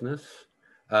carelessness.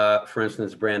 For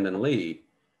instance, Brandon Lee,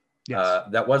 yes.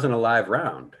 That wasn't a live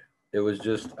round. It was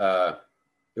just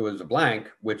it was a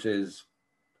blank, which is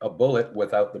a bullet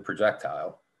without the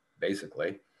projectile,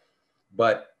 basically,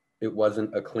 but it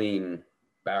wasn't a clean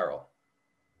barrel.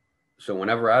 So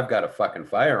whenever I've got a fucking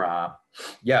firearm,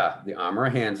 the armorer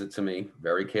hands it to me,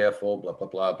 very careful, blah, blah,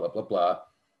 blah, blah, blah, blah.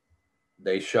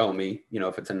 They show me,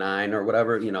 if it's a 9 or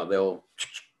whatever, they'll,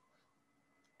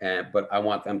 but I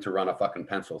want them to run a fucking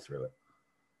pencil through it.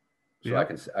 So I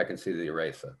can see the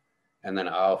eraser. And then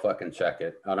I'll fucking check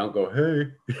it. I don't go,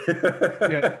 hey,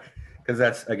 because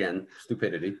that's, again,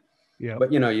 stupidity. Yeah.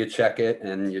 But, you check it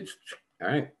and you, all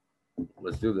right,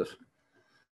 let's do this.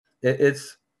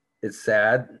 It's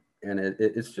sad, and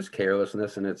it's just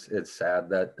carelessness, and it's sad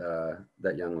that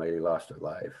that young lady lost her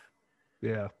life.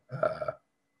 Yeah.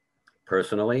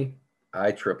 Personally,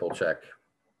 I triple check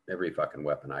every fucking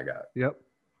weapon I got. Yep.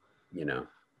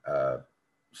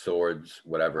 Swords,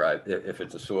 whatever. If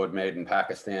it's a sword made in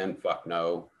Pakistan, fuck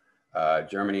no.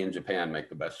 Germany and Japan make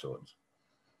the best swords.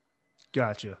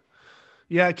 Gotcha.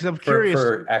 Yeah, because I'm curious.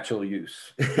 For actual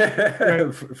use.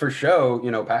 Right. for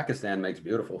show, Pakistan makes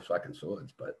beautiful fucking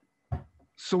swords, but.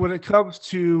 So when it comes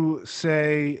to,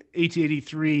 say,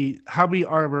 1883, how many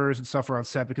armors and stuff are on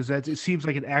set? Because it seems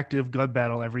like an active gun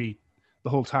battle the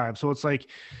whole time. So it's like,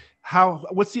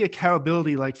 what's the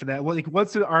accountability like for that? Well, like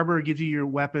once an armor gives you your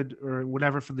weapon or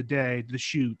whatever for the day to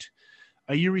shoot,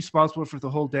 are you responsible for the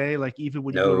whole day? Like even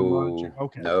when you go to lunch?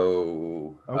 Okay.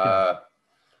 No. Okay.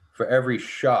 For every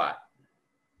shot,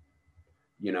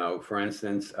 for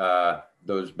instance,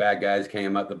 those bad guys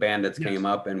came up, the bandits came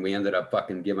up, and we ended up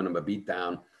fucking giving them a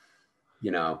beatdown.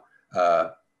 It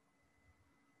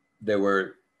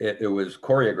was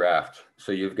choreographed.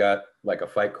 So you've got like a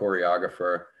fight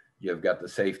choreographer, you've got the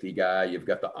safety guy, you've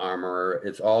got the armorer.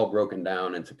 It's all broken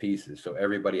down into pieces. So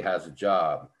everybody has a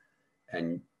job,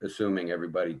 and assuming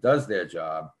everybody does their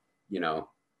job,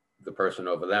 the person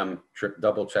over them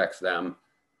double checks them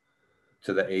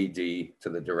to the AD, to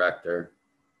the director,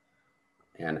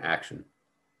 and action.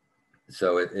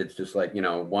 So it's just like,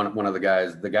 one of the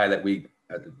guys, the guy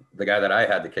that I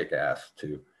had to kick ass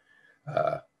to,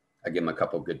 I give him a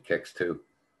couple good kicks too,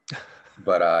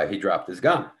 but he dropped his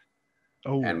gun.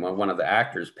 Oh. And when one of the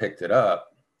actors picked it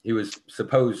up, he was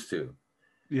supposed to.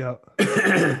 Yeah.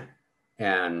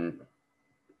 And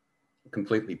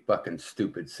completely fucking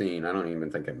stupid scene. I don't even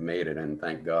think it made it in,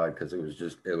 thank God, because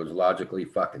it was logically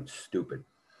fucking stupid.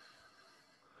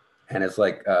 And it's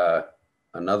like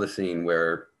another scene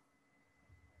where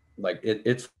like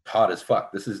it's hot as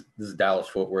fuck. This is Dallas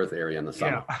Fort Worth area in the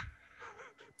summer. Yeah.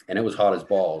 And it was hot as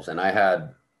balls. And I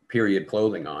had period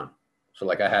clothing on. So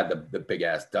like I had the big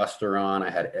ass duster on. I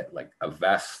had like a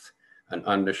vest, an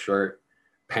undershirt,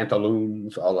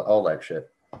 pantaloons, all that shit.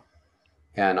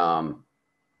 And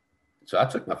so I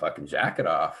took my fucking jacket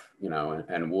off, you know,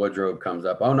 and wardrobe comes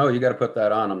up. Oh no, you got to put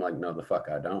that on. I'm like, no, the fuck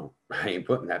I don't. I ain't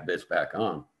putting that bitch back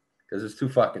on because it's too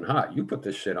fucking hot. You put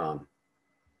this shit on.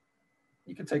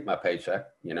 You can take my paycheck,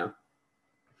 you know.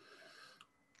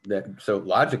 So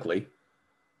logically,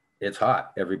 it's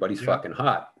hot. Everybody's fucking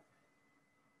hot.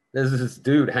 There's this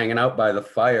dude hanging out by the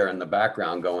fire in the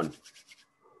background going,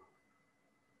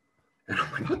 and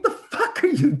I'm like, what the fuck are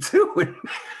you doing?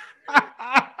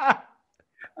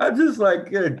 I'm just like,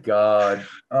 good God.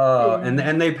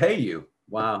 And they pay you.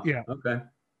 Wow. Yeah. Okay.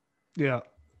 Yeah.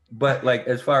 But like,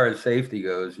 as far as safety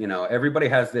goes, you know, everybody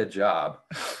has their job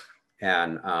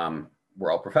and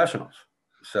we're all professionals.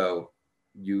 So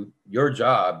your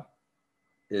job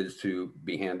is to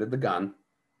be handed the gun,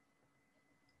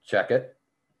 check it,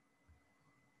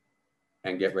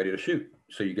 and get ready to shoot.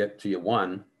 So you get to your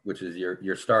one, which is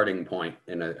your starting point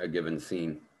in a given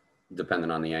scene, depending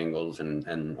on the angles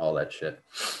and all that shit.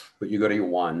 But you go to your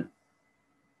one,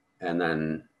 and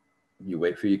then you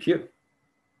wait for your cue,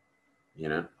 you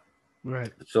know?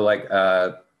 Right. So like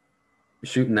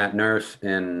shooting that nurse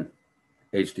in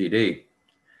HDD,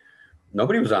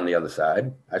 nobody was on the other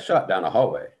side. I shot down a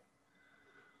hallway.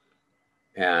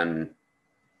 And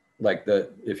like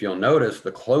if you'll notice,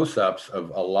 the close-ups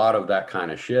of a lot of that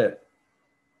kind of shit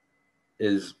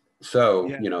is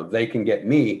you know, they can get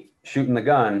me shooting the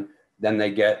gun, then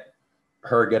they get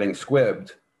her getting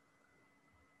squibbed,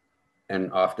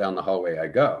 and off down the hallway I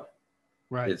go.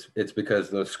 Right. It's because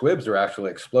those squibs are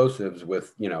actually explosives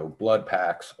with, you know, blood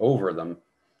packs over them.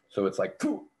 So it's like,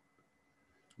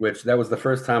 which that was the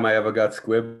first time I ever got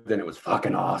squibbed, and it was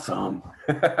fucking awesome.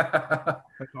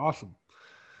 That's awesome.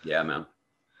 Yeah, man.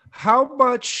 How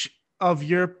much of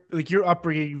your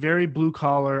upbringing, very blue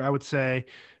collar, I would say,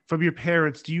 from your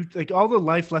parents, do you like all the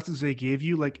life lessons they gave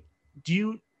you? Like,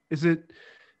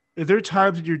 are there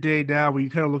times in your day now where you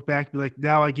kind of look back and be like,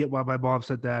 now I get why my mom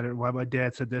said that or why my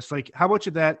dad said this? Like, how much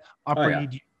of that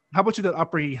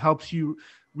upbringing helps you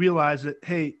realize that,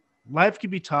 hey, life can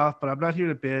be tough, but I'm not here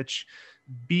to bitch,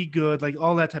 be good, like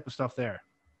all that type of stuff there?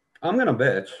 I'm going to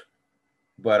bitch,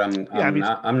 but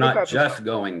I'm not just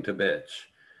going to bitch.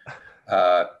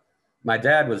 My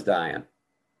dad was dying,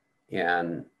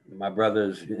 and my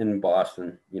brother's in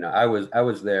Boston. You know, I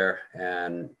was there,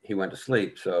 and he went to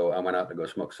sleep, so I went out to go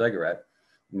smoke a cigarette.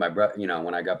 My brother, you know,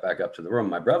 when I got back up to the room,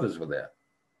 my brothers were there.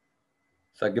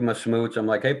 So I give him a smooch. I'm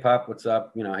like, hey, Pop, what's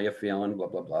up? You know, how you feeling? Blah,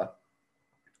 blah, blah.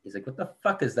 He's like, what the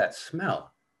fuck is that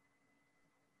smell?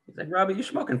 He's like, Robbie, you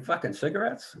smoking fucking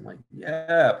cigarettes? I'm like,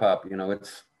 yeah, Pop, you know,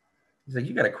 he's like,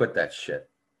 you got to quit that shit.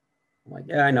 I'm like,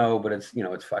 yeah, I know, but it's, you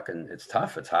know, it's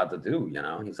tough. It's hard to do, you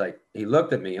know? He's like, he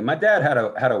looked at me, and my dad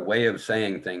had a way of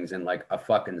saying things in like a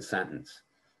fucking sentence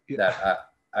that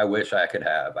I wish I could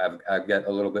have. I've got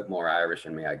a little bit more Irish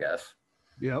in me, I guess.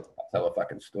 Yep. I'll tell a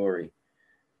fucking story.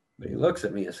 But he looks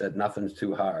at me and said, nothing's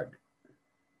too hard.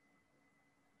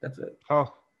 That's it.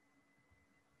 Oh.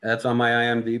 That's on my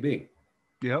IMDb.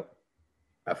 Yep.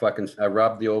 I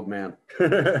robbed the old man.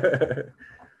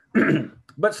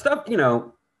 But stuff, you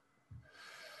know,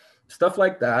 stuff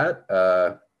like that,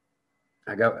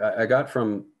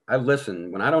 I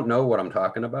listen. When I don't know what I'm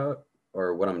talking about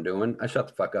or what I'm doing, I shut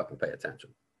the fuck up and pay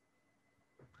attention.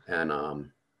 And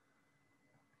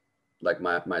like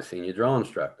my senior drill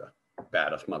instructor,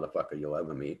 baddest motherfucker you'll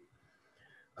ever meet.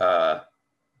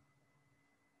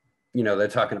 You know, they're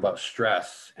talking about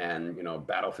stress and, you know,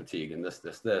 battle fatigue and this.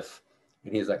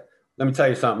 And he's like, let me tell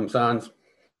you something, sons.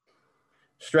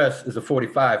 Stress is a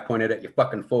 45 pointed at your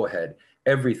fucking forehead.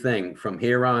 Everything from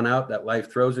here on out that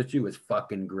life throws at you is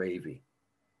fucking gravy.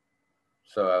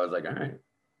 So I was like, all right,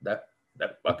 that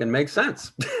fucking makes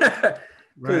sense.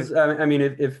 Because right. I mean,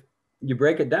 if you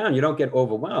break it down, you don't get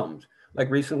overwhelmed. Like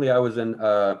recently I was in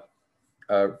a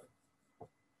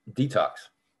detox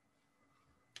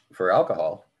for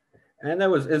alcohol. And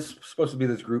it's supposed to be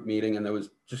this group meeting, and there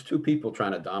was just two people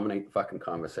trying to dominate the fucking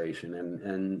conversation.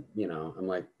 And you know, I'm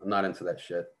like, I'm not into that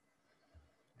shit.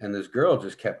 And this girl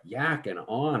just kept yakking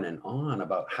on and on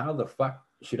about how the fuck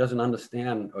she doesn't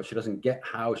understand, or she doesn't get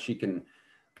how she can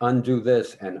undo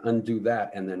this and undo that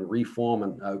and then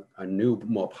reform a new,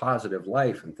 more positive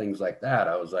life and things like that.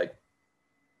 I was like,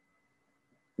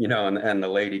 you know, and the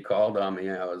lady called on me.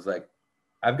 I was like,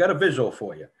 I've got a visual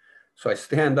for you. So I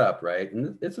stand up, right?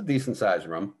 And it's a decent sized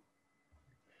room.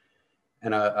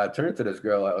 And I turned to this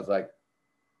girl. I was like,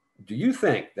 do you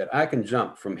think that I can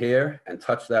jump from here and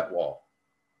touch that wall?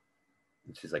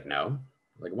 And she's like, no. I'm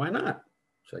like, why not?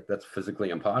 She's like, that's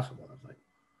physically impossible. I was like,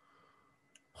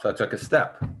 so I took a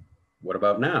step. What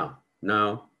about now?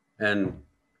 No. And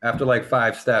after like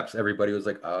 5 steps, everybody was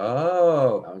like,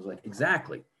 oh. I was like,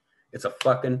 exactly. It's a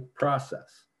fucking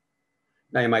process.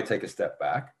 Now you might take a step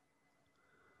back,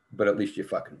 but at least you're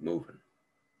fucking moving,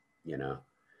 you know?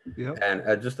 Yep.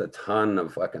 And just a ton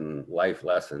of fucking life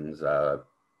lessons. I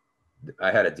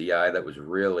had a DI that was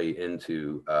really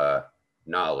into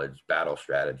knowledge, battle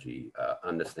strategy,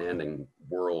 understanding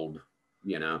world,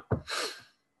 you know.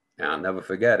 And I'll never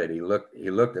forget it. He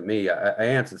looked at me. I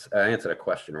answered a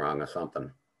question wrong or something.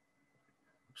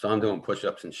 So I'm doing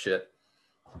push-ups and shit.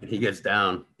 And he gets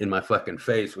down in my fucking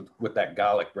face with that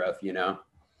garlic breath, you know.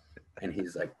 And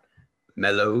he's like,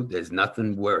 Mello, there's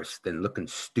nothing worse than looking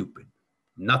stupid.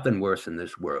 Nothing worse in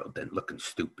this world than looking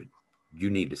stupid. You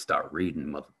need to start reading,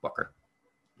 motherfucker.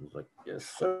 I was like,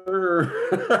 yes,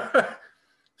 sir.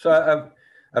 So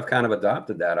I've kind of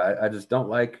adopted that. I just don't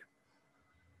like,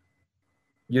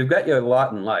 you've got your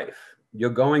lot in life.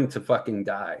 You're going to fucking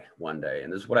die one day.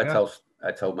 And this is what I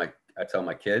tell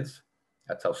my kids,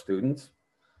 I tell students.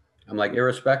 I'm like,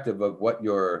 irrespective of what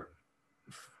your,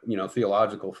 you know,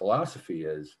 theological philosophy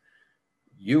is,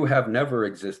 you have never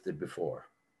existed before.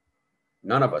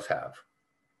 None of us have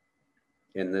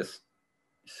in this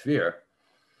sphere,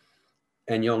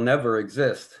 and you'll never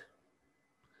exist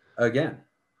again.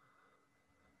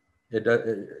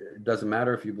 It doesn't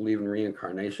matter if you believe in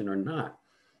reincarnation or not.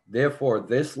 Therefore,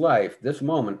 this life, this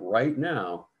moment right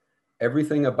now,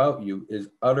 everything about you is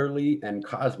utterly and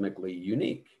cosmically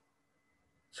unique.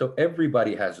 So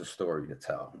everybody has a story to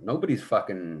tell. Nobody's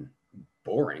fucking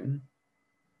boring.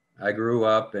 I grew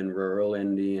up in rural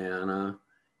Indiana,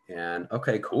 and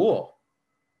okay, cool.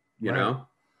 You know?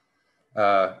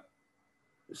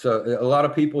 So a lot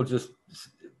of people just,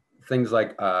 things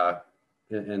like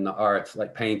in the arts,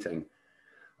 like painting,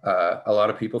 a lot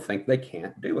of people think they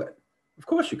can't do it. Of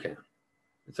course you can.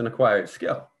 It's an acquired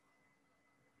skill.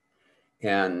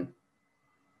 And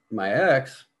my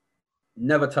ex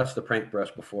never touched a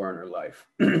paintbrush before in her life.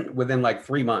 Within like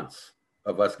 3 months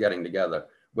of us getting together,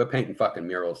 we're painting fucking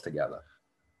murals together.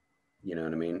 You know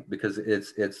what I mean? Because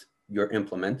it's your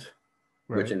implement,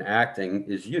 which in acting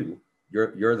is you.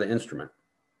 You're the instrument,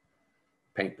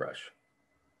 paintbrush,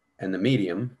 and the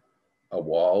medium, a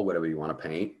wall, whatever you want to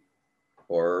paint,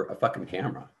 or a fucking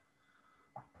camera.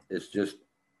 It's just,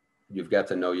 you've got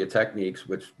to know your techniques,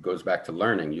 which goes back to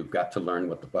learning. You've got to learn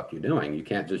what the fuck you're doing. You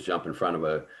can't just jump in front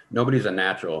of nobody's a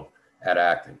natural at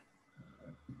acting.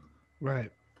 Right.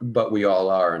 But we all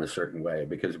are in a certain way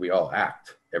because we all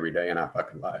act every day in our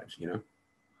fucking lives, you know?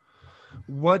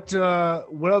 What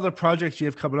other projects you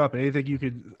have coming up? Anything you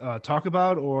could talk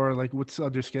about, or like what's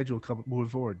on your schedule moving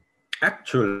forward?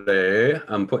 Actually,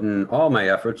 I'm putting all my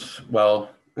efforts,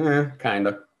 kind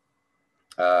of.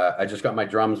 I just got my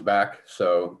drums back,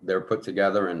 so they're put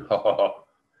together, and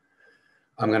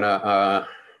I'm going to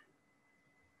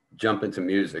jump into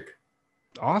music.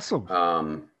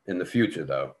 Awesome. In the future,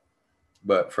 though.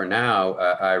 But for now,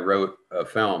 I wrote a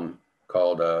film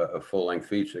called a full-length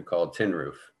feature called Tin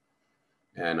Roof.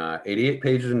 And 88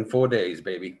 pages in 4 days,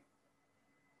 baby.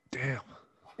 Damn.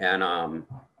 And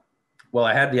well,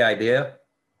 I had the idea,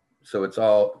 so it's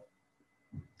all,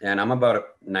 and I'm about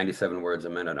 97 words a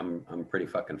minute. I'm pretty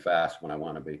fucking fast when I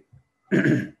want to be.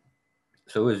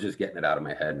 So it was just getting it out of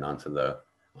my head and onto the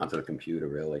computer,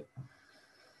 really.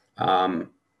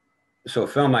 So a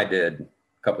film I did a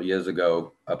couple of years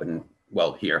ago up in,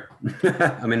 well, here.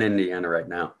 I'm in Indiana right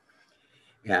now,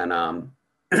 and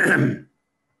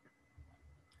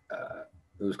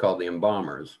it was called The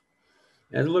Embalmers.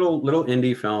 It's a little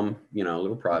indie film, you know, a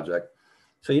little project.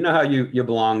 So you know how you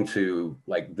belong to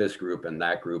like this group and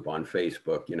that group on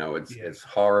Facebook, you know, it's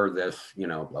horror, this, you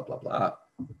know, blah, blah, blah.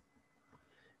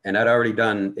 And I'd already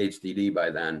done HDD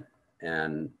by then.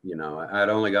 And, you know, I'd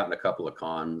only gotten a couple of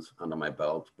cons under my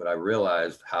belt, but I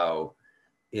realized how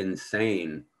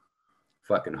insane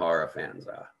fucking horror fans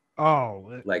are.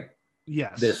 Oh, like,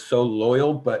 yes. They're so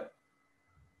loyal, but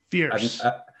fierce.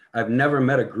 I've never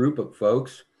met a group of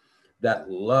folks that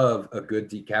love a good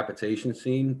decapitation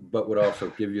scene, but would also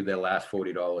give you their last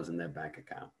 $40 in their bank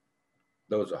account.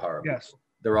 Those are horrible. Yes.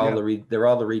 They're all they're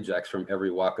all the rejects from every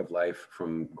walk of life,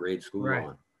 from grade school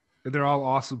on. And they're all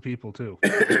awesome people too.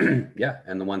 Yeah,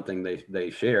 and the one thing they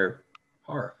share,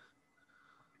 horror.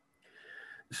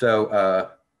 So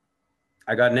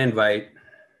I got an invite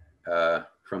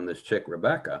from this chick,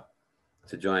 Rebecca,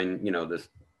 to join, you know, this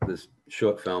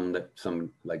short film that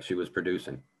she was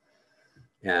producing.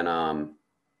 And I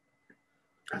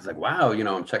was like, wow, you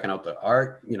know, I'm checking out the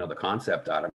art, you know, the concept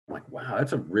art. I'm like, wow,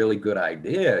 that's a really good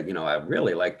idea. You know, I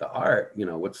really like the art. You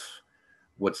know, what's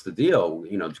the deal?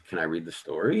 You know, can I read the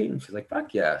story? And she's like,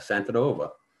 fuck yeah, sent it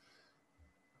over.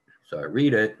 So I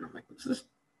read it, and I'm like,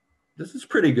 this is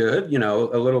pretty good. You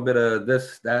know, a little bit of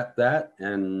this, that,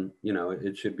 and, you know,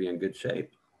 it should be in good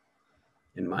shape,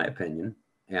 in my opinion.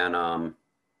 And I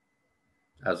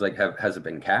was like, has it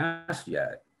been cast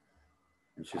yet?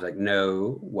 And she's like,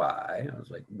 no, why? I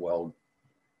was like, well,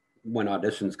 when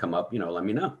auditions come up, you know, let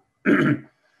me know.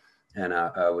 And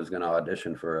I was going to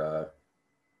audition for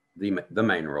the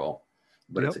main role,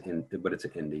 but it's an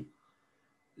indie.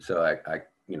 So I,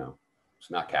 you know, it's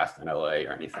not cast in LA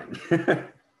or anything.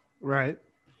 Right.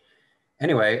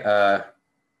 Anyway, at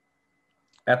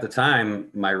the time,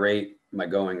 my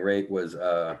going rate was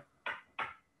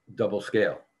double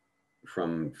scale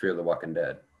from Fear the Walking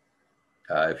Dead.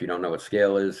 If you don't know what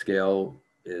scale is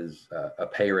a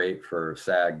pay rate for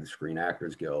SAG, the Screen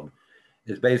Actors Guild.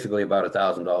 Is basically about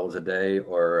 $1,000 a day,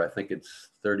 or I think it's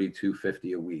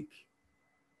 $32.50 a week.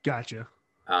 Gotcha.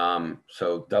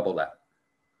 So double that.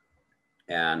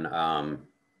 And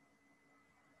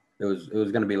it was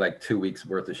going to be like 2 weeks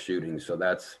worth of shooting, so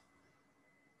that's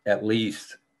at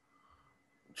least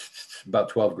about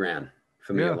 12 grand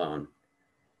for me alone.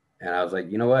 And I was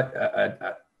like, you know what?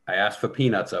 I asked for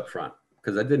peanuts up front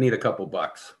because I did need a couple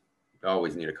bucks. I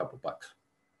always need a couple bucks.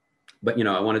 But, you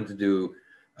know, I wanted to do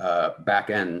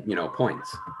back end, you know,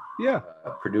 points. Yeah.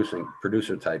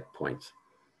 Producer type points.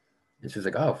 And she's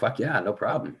like, oh, fuck yeah, no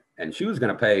problem. And she was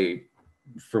going to pay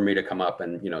for me to come up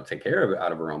and, you know, take care of it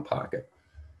out of her own pocket.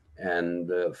 And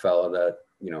the fella that,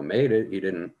 you know, made it, he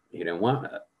didn't want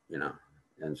it, you know.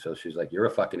 And so she's like, you're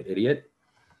a fucking idiot.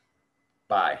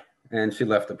 Bye. And she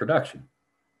left the production.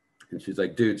 And she's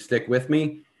like, dude, stick with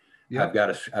me. Yep.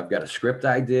 I've got a script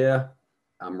idea.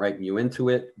 I'm writing you into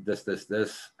it. This.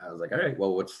 I was like, all right,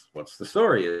 well, what's the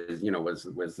story? Is, you know, where's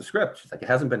the script? She's like, it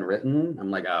hasn't been written. I'm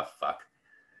like, oh, fuck.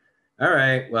 All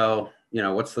right, well, you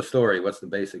know, what's the story? What's the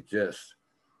basic gist?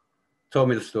 Told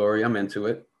me the story. I'm into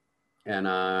it. And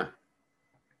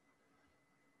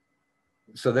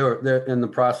so they're in the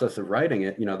process of writing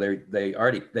it. You know,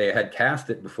 they had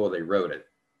cast it before they wrote it.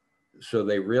 So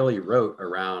they really wrote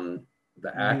around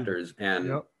the actors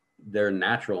and their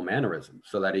natural mannerisms,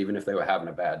 so that even if they were having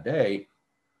a bad day,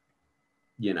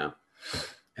 you know.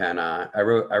 And I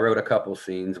wrote a couple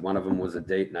scenes. One of them was a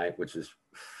date night, which is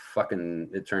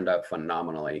it turned out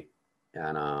phenomenally.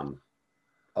 And a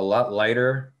lot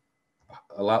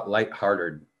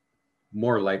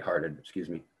more lighthearted, excuse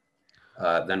me,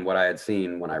 than what I had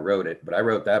seen when I wrote it. But I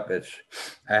wrote that bitch.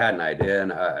 I had an idea,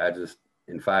 and I just,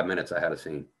 in 5 minutes, I had a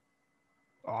scene.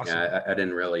 Awesome. Yeah, I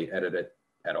didn't really edit it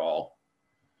at all.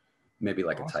 Maybe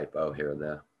like a typo here or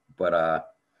there. But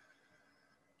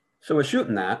so we're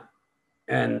shooting that.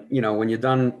 And, you know, when you're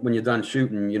done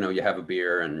shooting, you know, you have a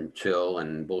beer and chill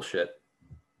and bullshit.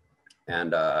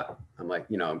 And I'm like,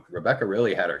 you know, Rebecca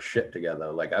really had her shit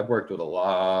together. Like, I've worked with a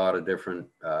lot of different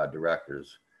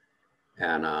directors.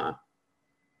 And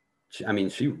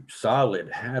she solid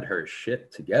had her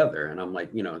shit together. And I'm like,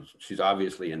 you know, she's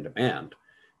obviously in demand.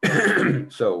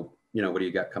 So, you know, what do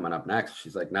you got coming up next?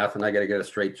 She's like, nothing. I got to get a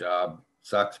straight job.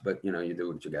 Sucks, but, you know, you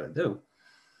do what you got to do.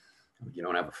 You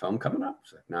don't have a film coming up?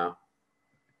 She's like, no.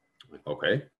 I'm like,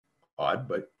 okay, odd,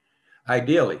 but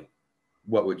ideally,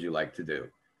 what would you like to do?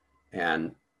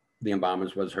 And The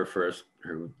Embalmers was her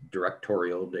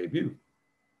directorial debut.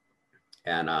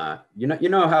 And you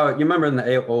know how you remember in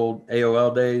the old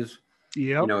AOL days,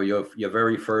 you know, your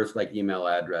very first like email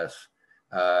address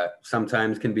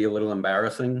sometimes can be a little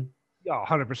embarrassing. Yeah,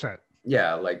 100%.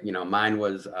 Yeah, like, you know, mine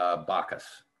was Bacchus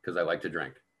because I like to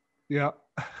drink. Yeah.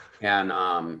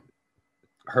 And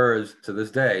hers to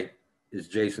this day is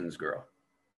Jason's Girl.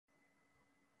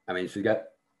 I mean, she got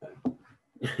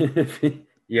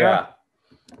yeah.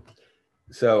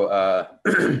 So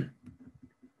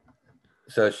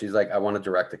so she's like, I want to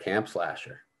direct a camp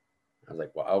slasher. I was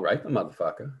like, well, I'll write the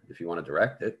motherfucker if you want to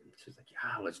direct it. She's like,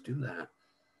 yeah, let's do that.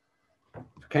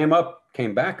 Came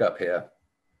back up here.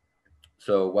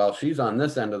 So while she's on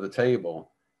this end of the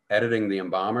table editing The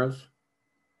Embalmers,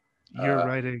 you're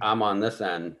writing. I'm on this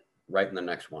end writing the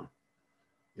next one.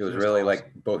 It was really awesome.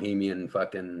 Like bohemian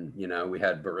fucking, you know, we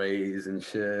had berets and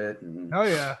shit. And oh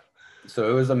yeah. So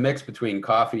it was a mix between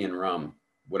coffee and rum,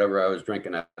 whatever I was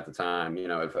drinking at the time. You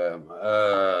know, if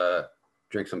I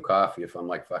drink some coffee, if I'm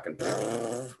like fucking,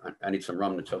 I need some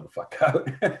rum to chill the fuck out.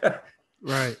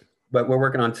 Right. but we're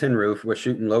working on Tin Roof. We're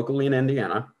shooting locally in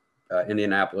Indiana,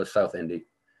 Indianapolis, South Indy,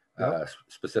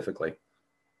 specifically,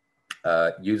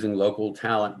 using local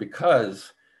talent,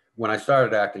 because when I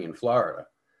started acting in Florida,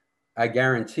 I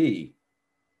guarantee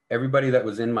everybody that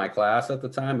was in my class at the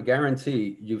time,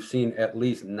 guarantee you've seen at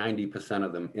least 90%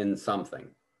 of them in something.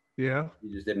 Yeah. You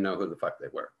just didn't know who the fuck they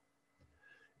were.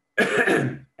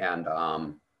 And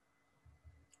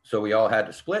so we all had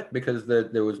to split because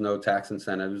there was no tax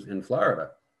incentives in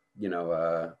Florida. You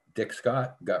know, Dick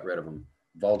Scott got rid of them.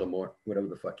 Voldemort, whatever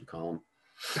the fuck you call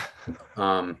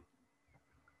him.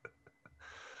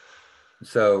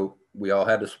 So we all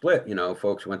had to split. You know,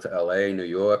 folks went to LA, New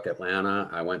York, Atlanta.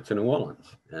 I went to New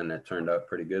Orleans, and it turned out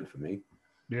pretty good for me.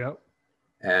 Yeah.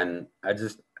 And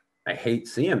I hate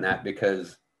seeing that,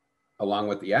 because along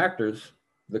with the actors,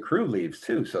 the crew leaves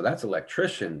too. So that's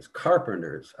electricians,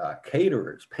 carpenters,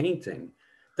 caterers, painting,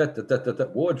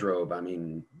 wardrobe. I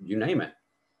mean, you name it.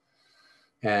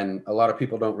 And a lot of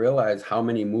people don't realize how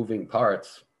many moving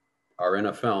parts are in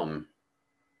a film,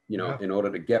 you know, in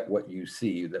order to get what you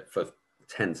see that for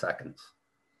 10 seconds,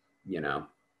 you know.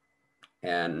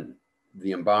 And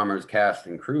the Embalmers cast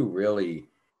and crew really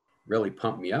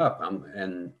pumped me up.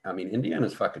 And I mean,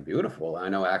 Indiana's fucking beautiful. I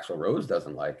know Axl Rose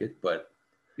doesn't like it, but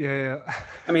yeah.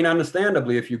 I mean,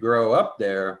 understandably, if you grow up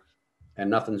there and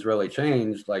nothing's really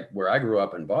changed, like where I grew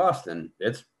up in Boston,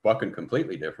 it's fucking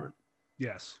completely different.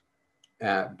 Yes.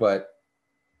 But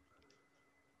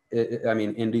I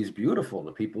mean, Indy's beautiful.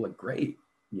 The people are great,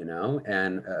 you know,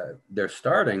 and they're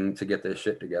starting to get this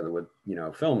shit together with, you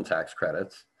know, film tax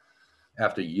credits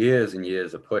after years and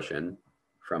years of pushing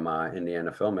from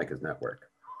Indiana Filmmakers Network.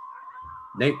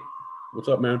 Nate, what's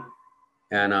up, man?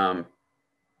 And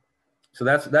so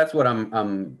that's what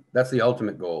that's the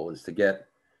ultimate goal, is to get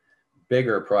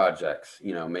bigger projects,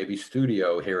 you know, maybe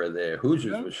studio here or there.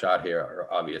 Hoosiers was shot here,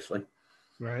 obviously.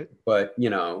 Right. But, you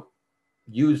know,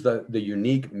 use the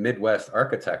unique Midwest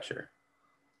architecture.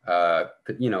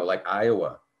 You know, like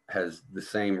Iowa has the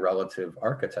same relative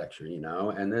architecture, you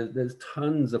know, and there's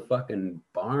tons of fucking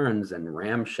barns and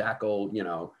ramshackle, you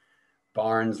know,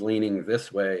 barns leaning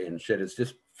this way and shit. It's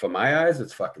just, for my eyes,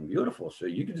 it's fucking beautiful. So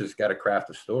you just got to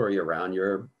craft a story around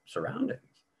your surroundings,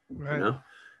 right? You know?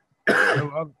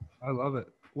 I love it.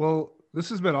 Well, this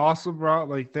has been awesome, Rob.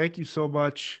 Like, thank you so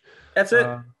much. That's it.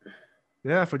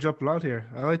 Yeah, for jumping out here.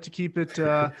 I like to keep it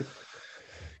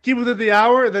within the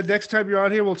hour. The next time you're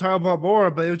on here, we'll talk about more.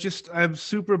 But it was just, I'm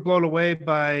super blown away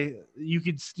by, you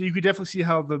could definitely see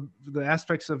how the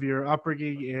aspects of your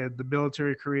upbringing and the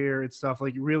military career and stuff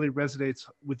like really resonates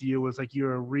with you. As like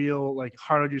you're a real like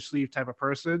heart on your sleeve type of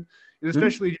person, and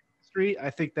especially in industry. I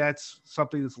think that's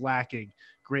something that's lacking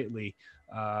greatly.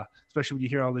 Especially when you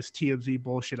hear all this TMZ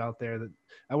bullshit out there. That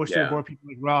I wish there were more people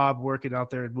like Rob working out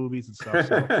there in movies and stuff.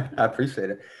 So. I appreciate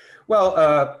it.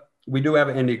 Well, we do have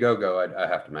an Indiegogo, I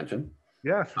have to mention.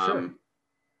 Yeah, for sure.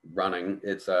 Running.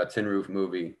 It's a Tin Roof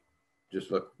movie.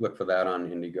 Just look for that on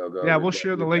Indiegogo. Yeah, we'll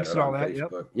share the links and all that.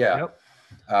 Facebook. Yep.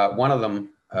 Yeah. One of them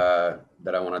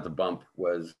that I wanted to bump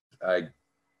was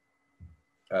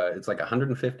it's like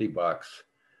 $150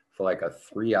 for like a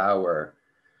 3-hour.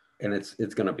 And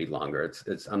it's going to be longer.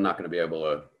 I'm not going to be able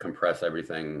to compress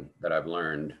everything that I've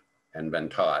learned and been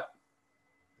taught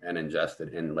and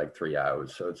ingested in like 3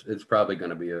 hours. So it's probably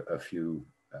going to be a few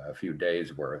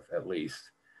days worth at least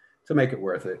to make it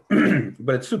worth it.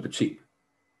 But it's super cheap.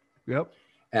 Yep.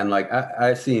 And like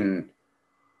I seen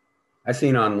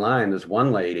online, this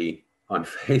one lady on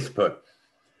Facebook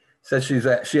says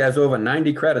she has over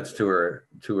 90 credits to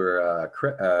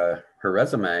her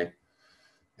resume.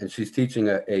 And she's teaching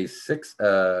a 6,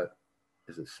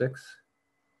 is it 6?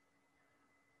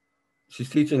 She's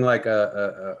teaching like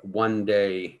a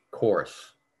 1-day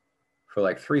course for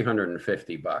like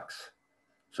 $350.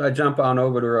 So I jump on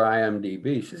over to her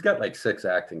IMDb. She's got like 6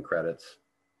 acting credits.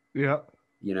 Yeah.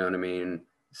 You know what I mean?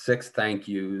 6 thank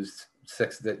yous,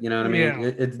 6 that, you know what I mean?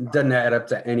 It doesn't add up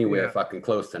to anywhere fucking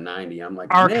close to 90. I'm like,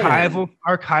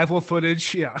 archival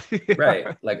footage. Yeah.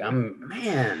 Right. Like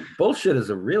bullshit is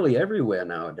really everywhere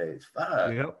nowadays.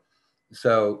 Fuck. Yep.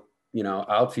 So, you know,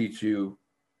 I'll teach you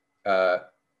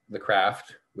the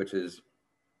craft, which is,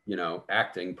 you know,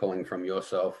 acting, pulling from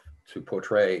yourself to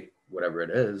portray whatever it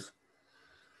is,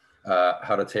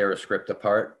 how to tear a script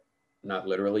apart, not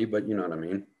literally, but you know what I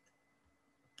mean.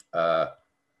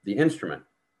 The instrument,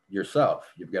 yourself,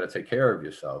 you've got to take care of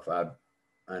yourself. I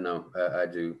know I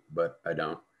do, but I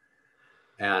don't.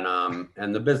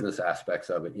 And the business aspects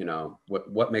of it, you know,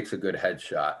 what makes a good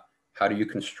headshot? How do you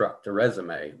construct a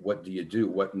resume? What do you do?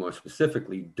 What more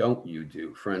specifically don't you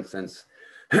do? For instance,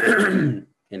 in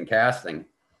casting,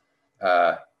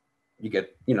 you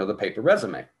get, you know, the paper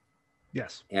resume.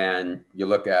 Yes. And you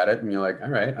look at it and you're like, all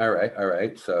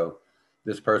right. So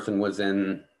this person was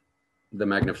in The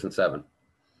Magnificent Seven.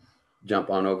 Jump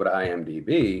on over to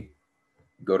IMDb,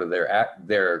 go to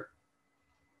their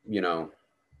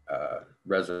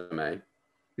resume.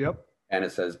 Yep. And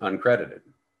it says uncredited.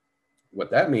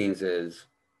 What that means is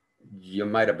you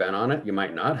might have been on it, you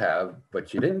might not have,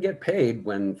 but you didn't get paid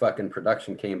when fucking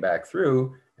production came back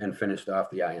through and finished off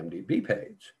the IMDb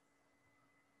page.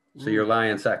 So you're a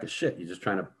lying sack of shit. You're just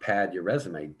trying to pad your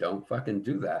resume. Don't fucking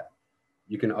do that.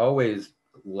 You can always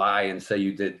lie and say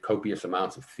you did copious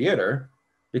amounts of theater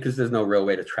because there's no real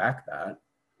way to track that.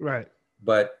 Right.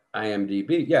 But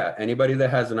IMDb, yeah, anybody that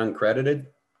has an uncredited,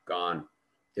 gone.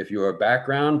 If you're a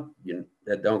background,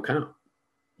 that don't count,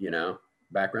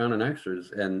 background and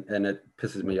extras. And it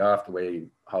pisses me off the way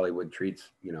Hollywood treats,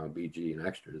 BG and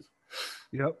extras.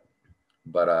 Yep.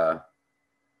 But,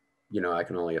 I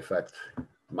can only affect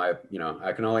I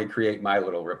can only create my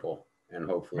little ripple, and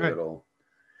hopefully it'll,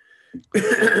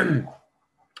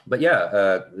 but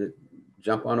yeah,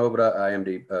 jump on over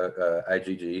to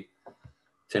IGG,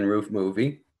 Tin Roof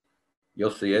Movie.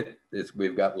 You'll see it.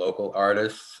 We've got local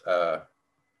artists,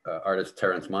 artist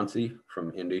Terrence Muncie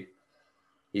from Indy.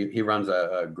 He runs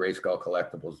a Grayskull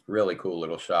Collectibles, really cool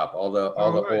little shop. All the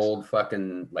nice. Old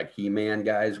fucking like He-Man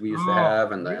guys we used to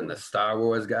have, and the Star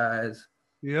Wars guys.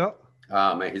 Yep.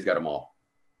 Man, he's got them all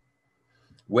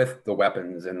with the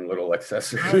weapons and little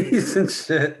accessories and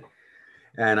shit.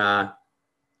 And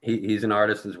he's an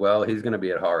artist as well. He's going to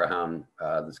be at Horror Hound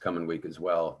this coming week as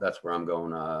well. That's where I'm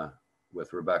going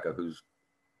with Rebecca, who's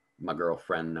my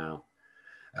girlfriend now.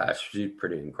 She's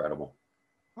pretty incredible.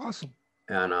 Awesome.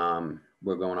 And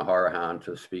we're going to Horror Hound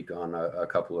to speak on a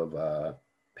couple of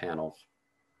panels.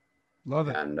 Love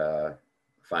it. And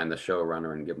find the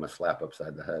showrunner and give him a slap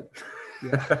upside the head.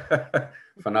 Yeah.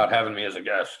 For not having me as a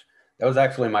guest. That was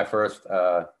actually my first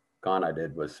con I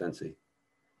did was Cincy.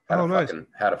 Nice.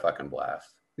 Had a fucking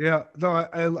blast. Yeah, no,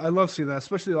 I love seeing that,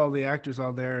 especially all the actors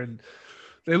on there, and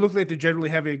they look like they're generally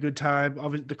having a good time.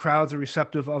 Obviously, the crowds are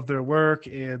receptive of their work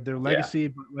and their legacy,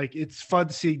 but like it's fun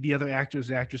to see the other actors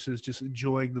and actresses just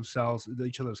enjoying themselves in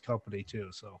each other's company too.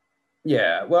 So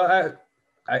yeah, well,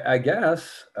 I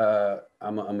guess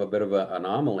I'm a bit of an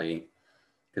anomaly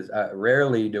because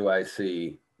rarely do I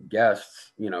see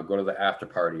guests, go to the after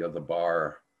party of the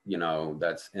bar,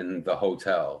 that's in the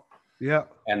hotel. Yeah.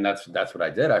 And that's what I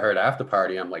did. I heard after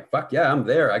party. I'm like, fuck yeah, I'm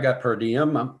there. I got per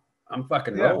diem. I'm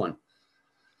fucking rolling.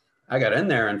 I got in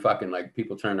there and fucking like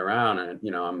people turned around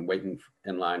and, I'm waiting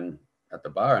in line at the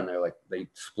bar and they're like, they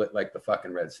split like the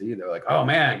fucking Red Sea. They're like, oh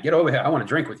man, get over here. I want to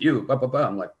drink with you. Blah, blah, blah.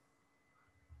 I'm like,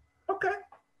 okay.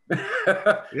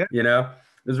 It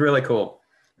was really cool.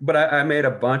 But I made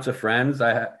a bunch of friends.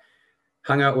 I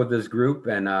hung out with this group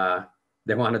and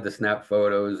they wanted to snap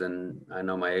photos, and I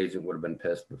know my agent would have been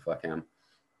pissed, but fuck him.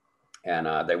 And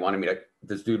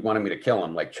this dude wanted me to kill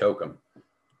him, like choke him.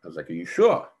 I was like, are you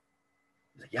sure?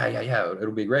 He's like, yeah,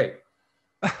 it'll be great.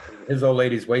 His old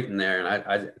lady's waiting there,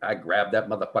 and I grabbed that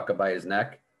motherfucker by his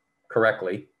neck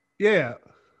correctly. Yeah.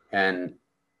 And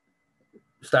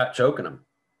stopped choking him.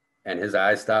 And his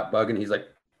eyes stopped bugging. He's like,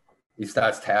 he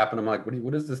starts tapping. I'm like,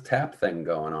 what is this tap thing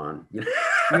going on?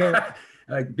 Yeah.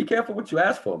 Like, be careful what you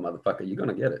ask for, motherfucker. You're going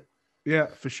to get it. Yeah,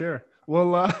 for sure.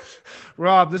 Well,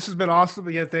 Rob, this has been awesome.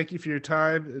 Again, thank you for your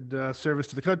time and service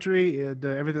to the country and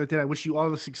everything like that. I wish you all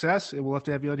the success, and we'll have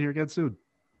to have you on here again soon.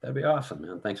 That'd be awesome,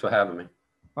 man. Thanks for having me.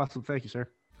 Awesome. Thank you, sir.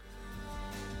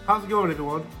 How's it going,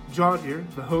 everyone? John here,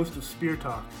 the host of Spear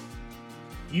Talk.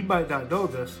 You might not know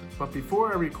this, but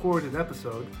before I record an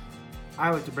episode, I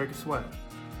like to break a sweat.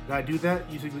 And I do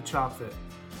that using the Chop Fit.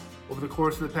 Over the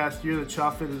course of the past year, the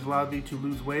Chop Fit has allowed me to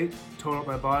lose weight, tone up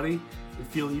my body, and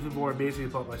feel even more amazing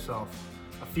about myself.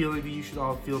 A feeling that you should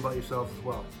all feel about yourselves as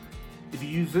well. If you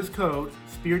use this code,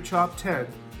 SpearChop10,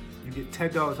 you get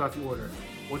 $10 off your order.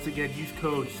 Once again, use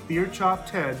code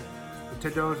SpearChop10 for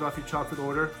 $10 off your Chop Fit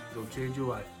order. It'll change your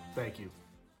life. Thank you.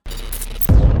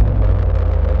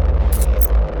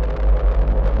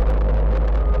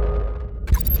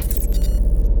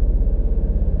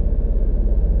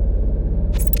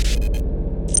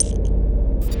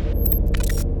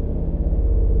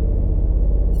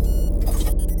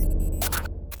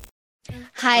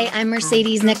 Hi, I'm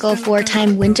Mercedes Nichol,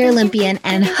 four-time Winter Olympian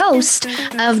and host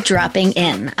of Dropping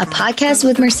In, a podcast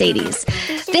with Mercedes.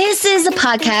 This is a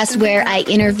podcast where I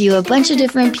interview a bunch of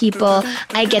different people.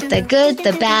 I get the good,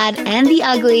 the bad, and the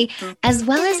ugly, as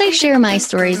well as I share my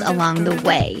stories along the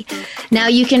way. Now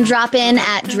you can drop in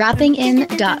at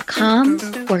droppingin.com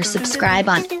or subscribe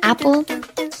on Apple,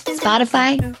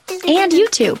 Spotify, and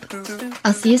YouTube.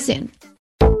 I'll see you soon.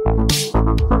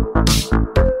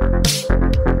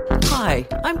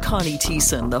 Connie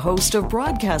Thiessen, the host of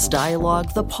Broadcast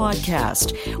Dialogue, the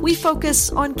podcast. We focus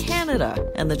on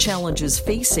Canada and the challenges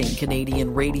facing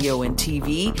Canadian radio and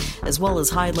TV, as well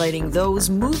as highlighting those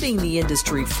moving the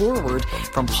industry forward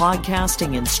from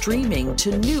podcasting and streaming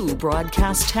to new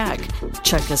broadcast tech.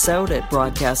 Check us out at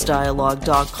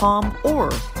broadcastdialogue.com or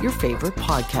your favorite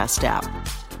podcast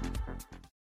app.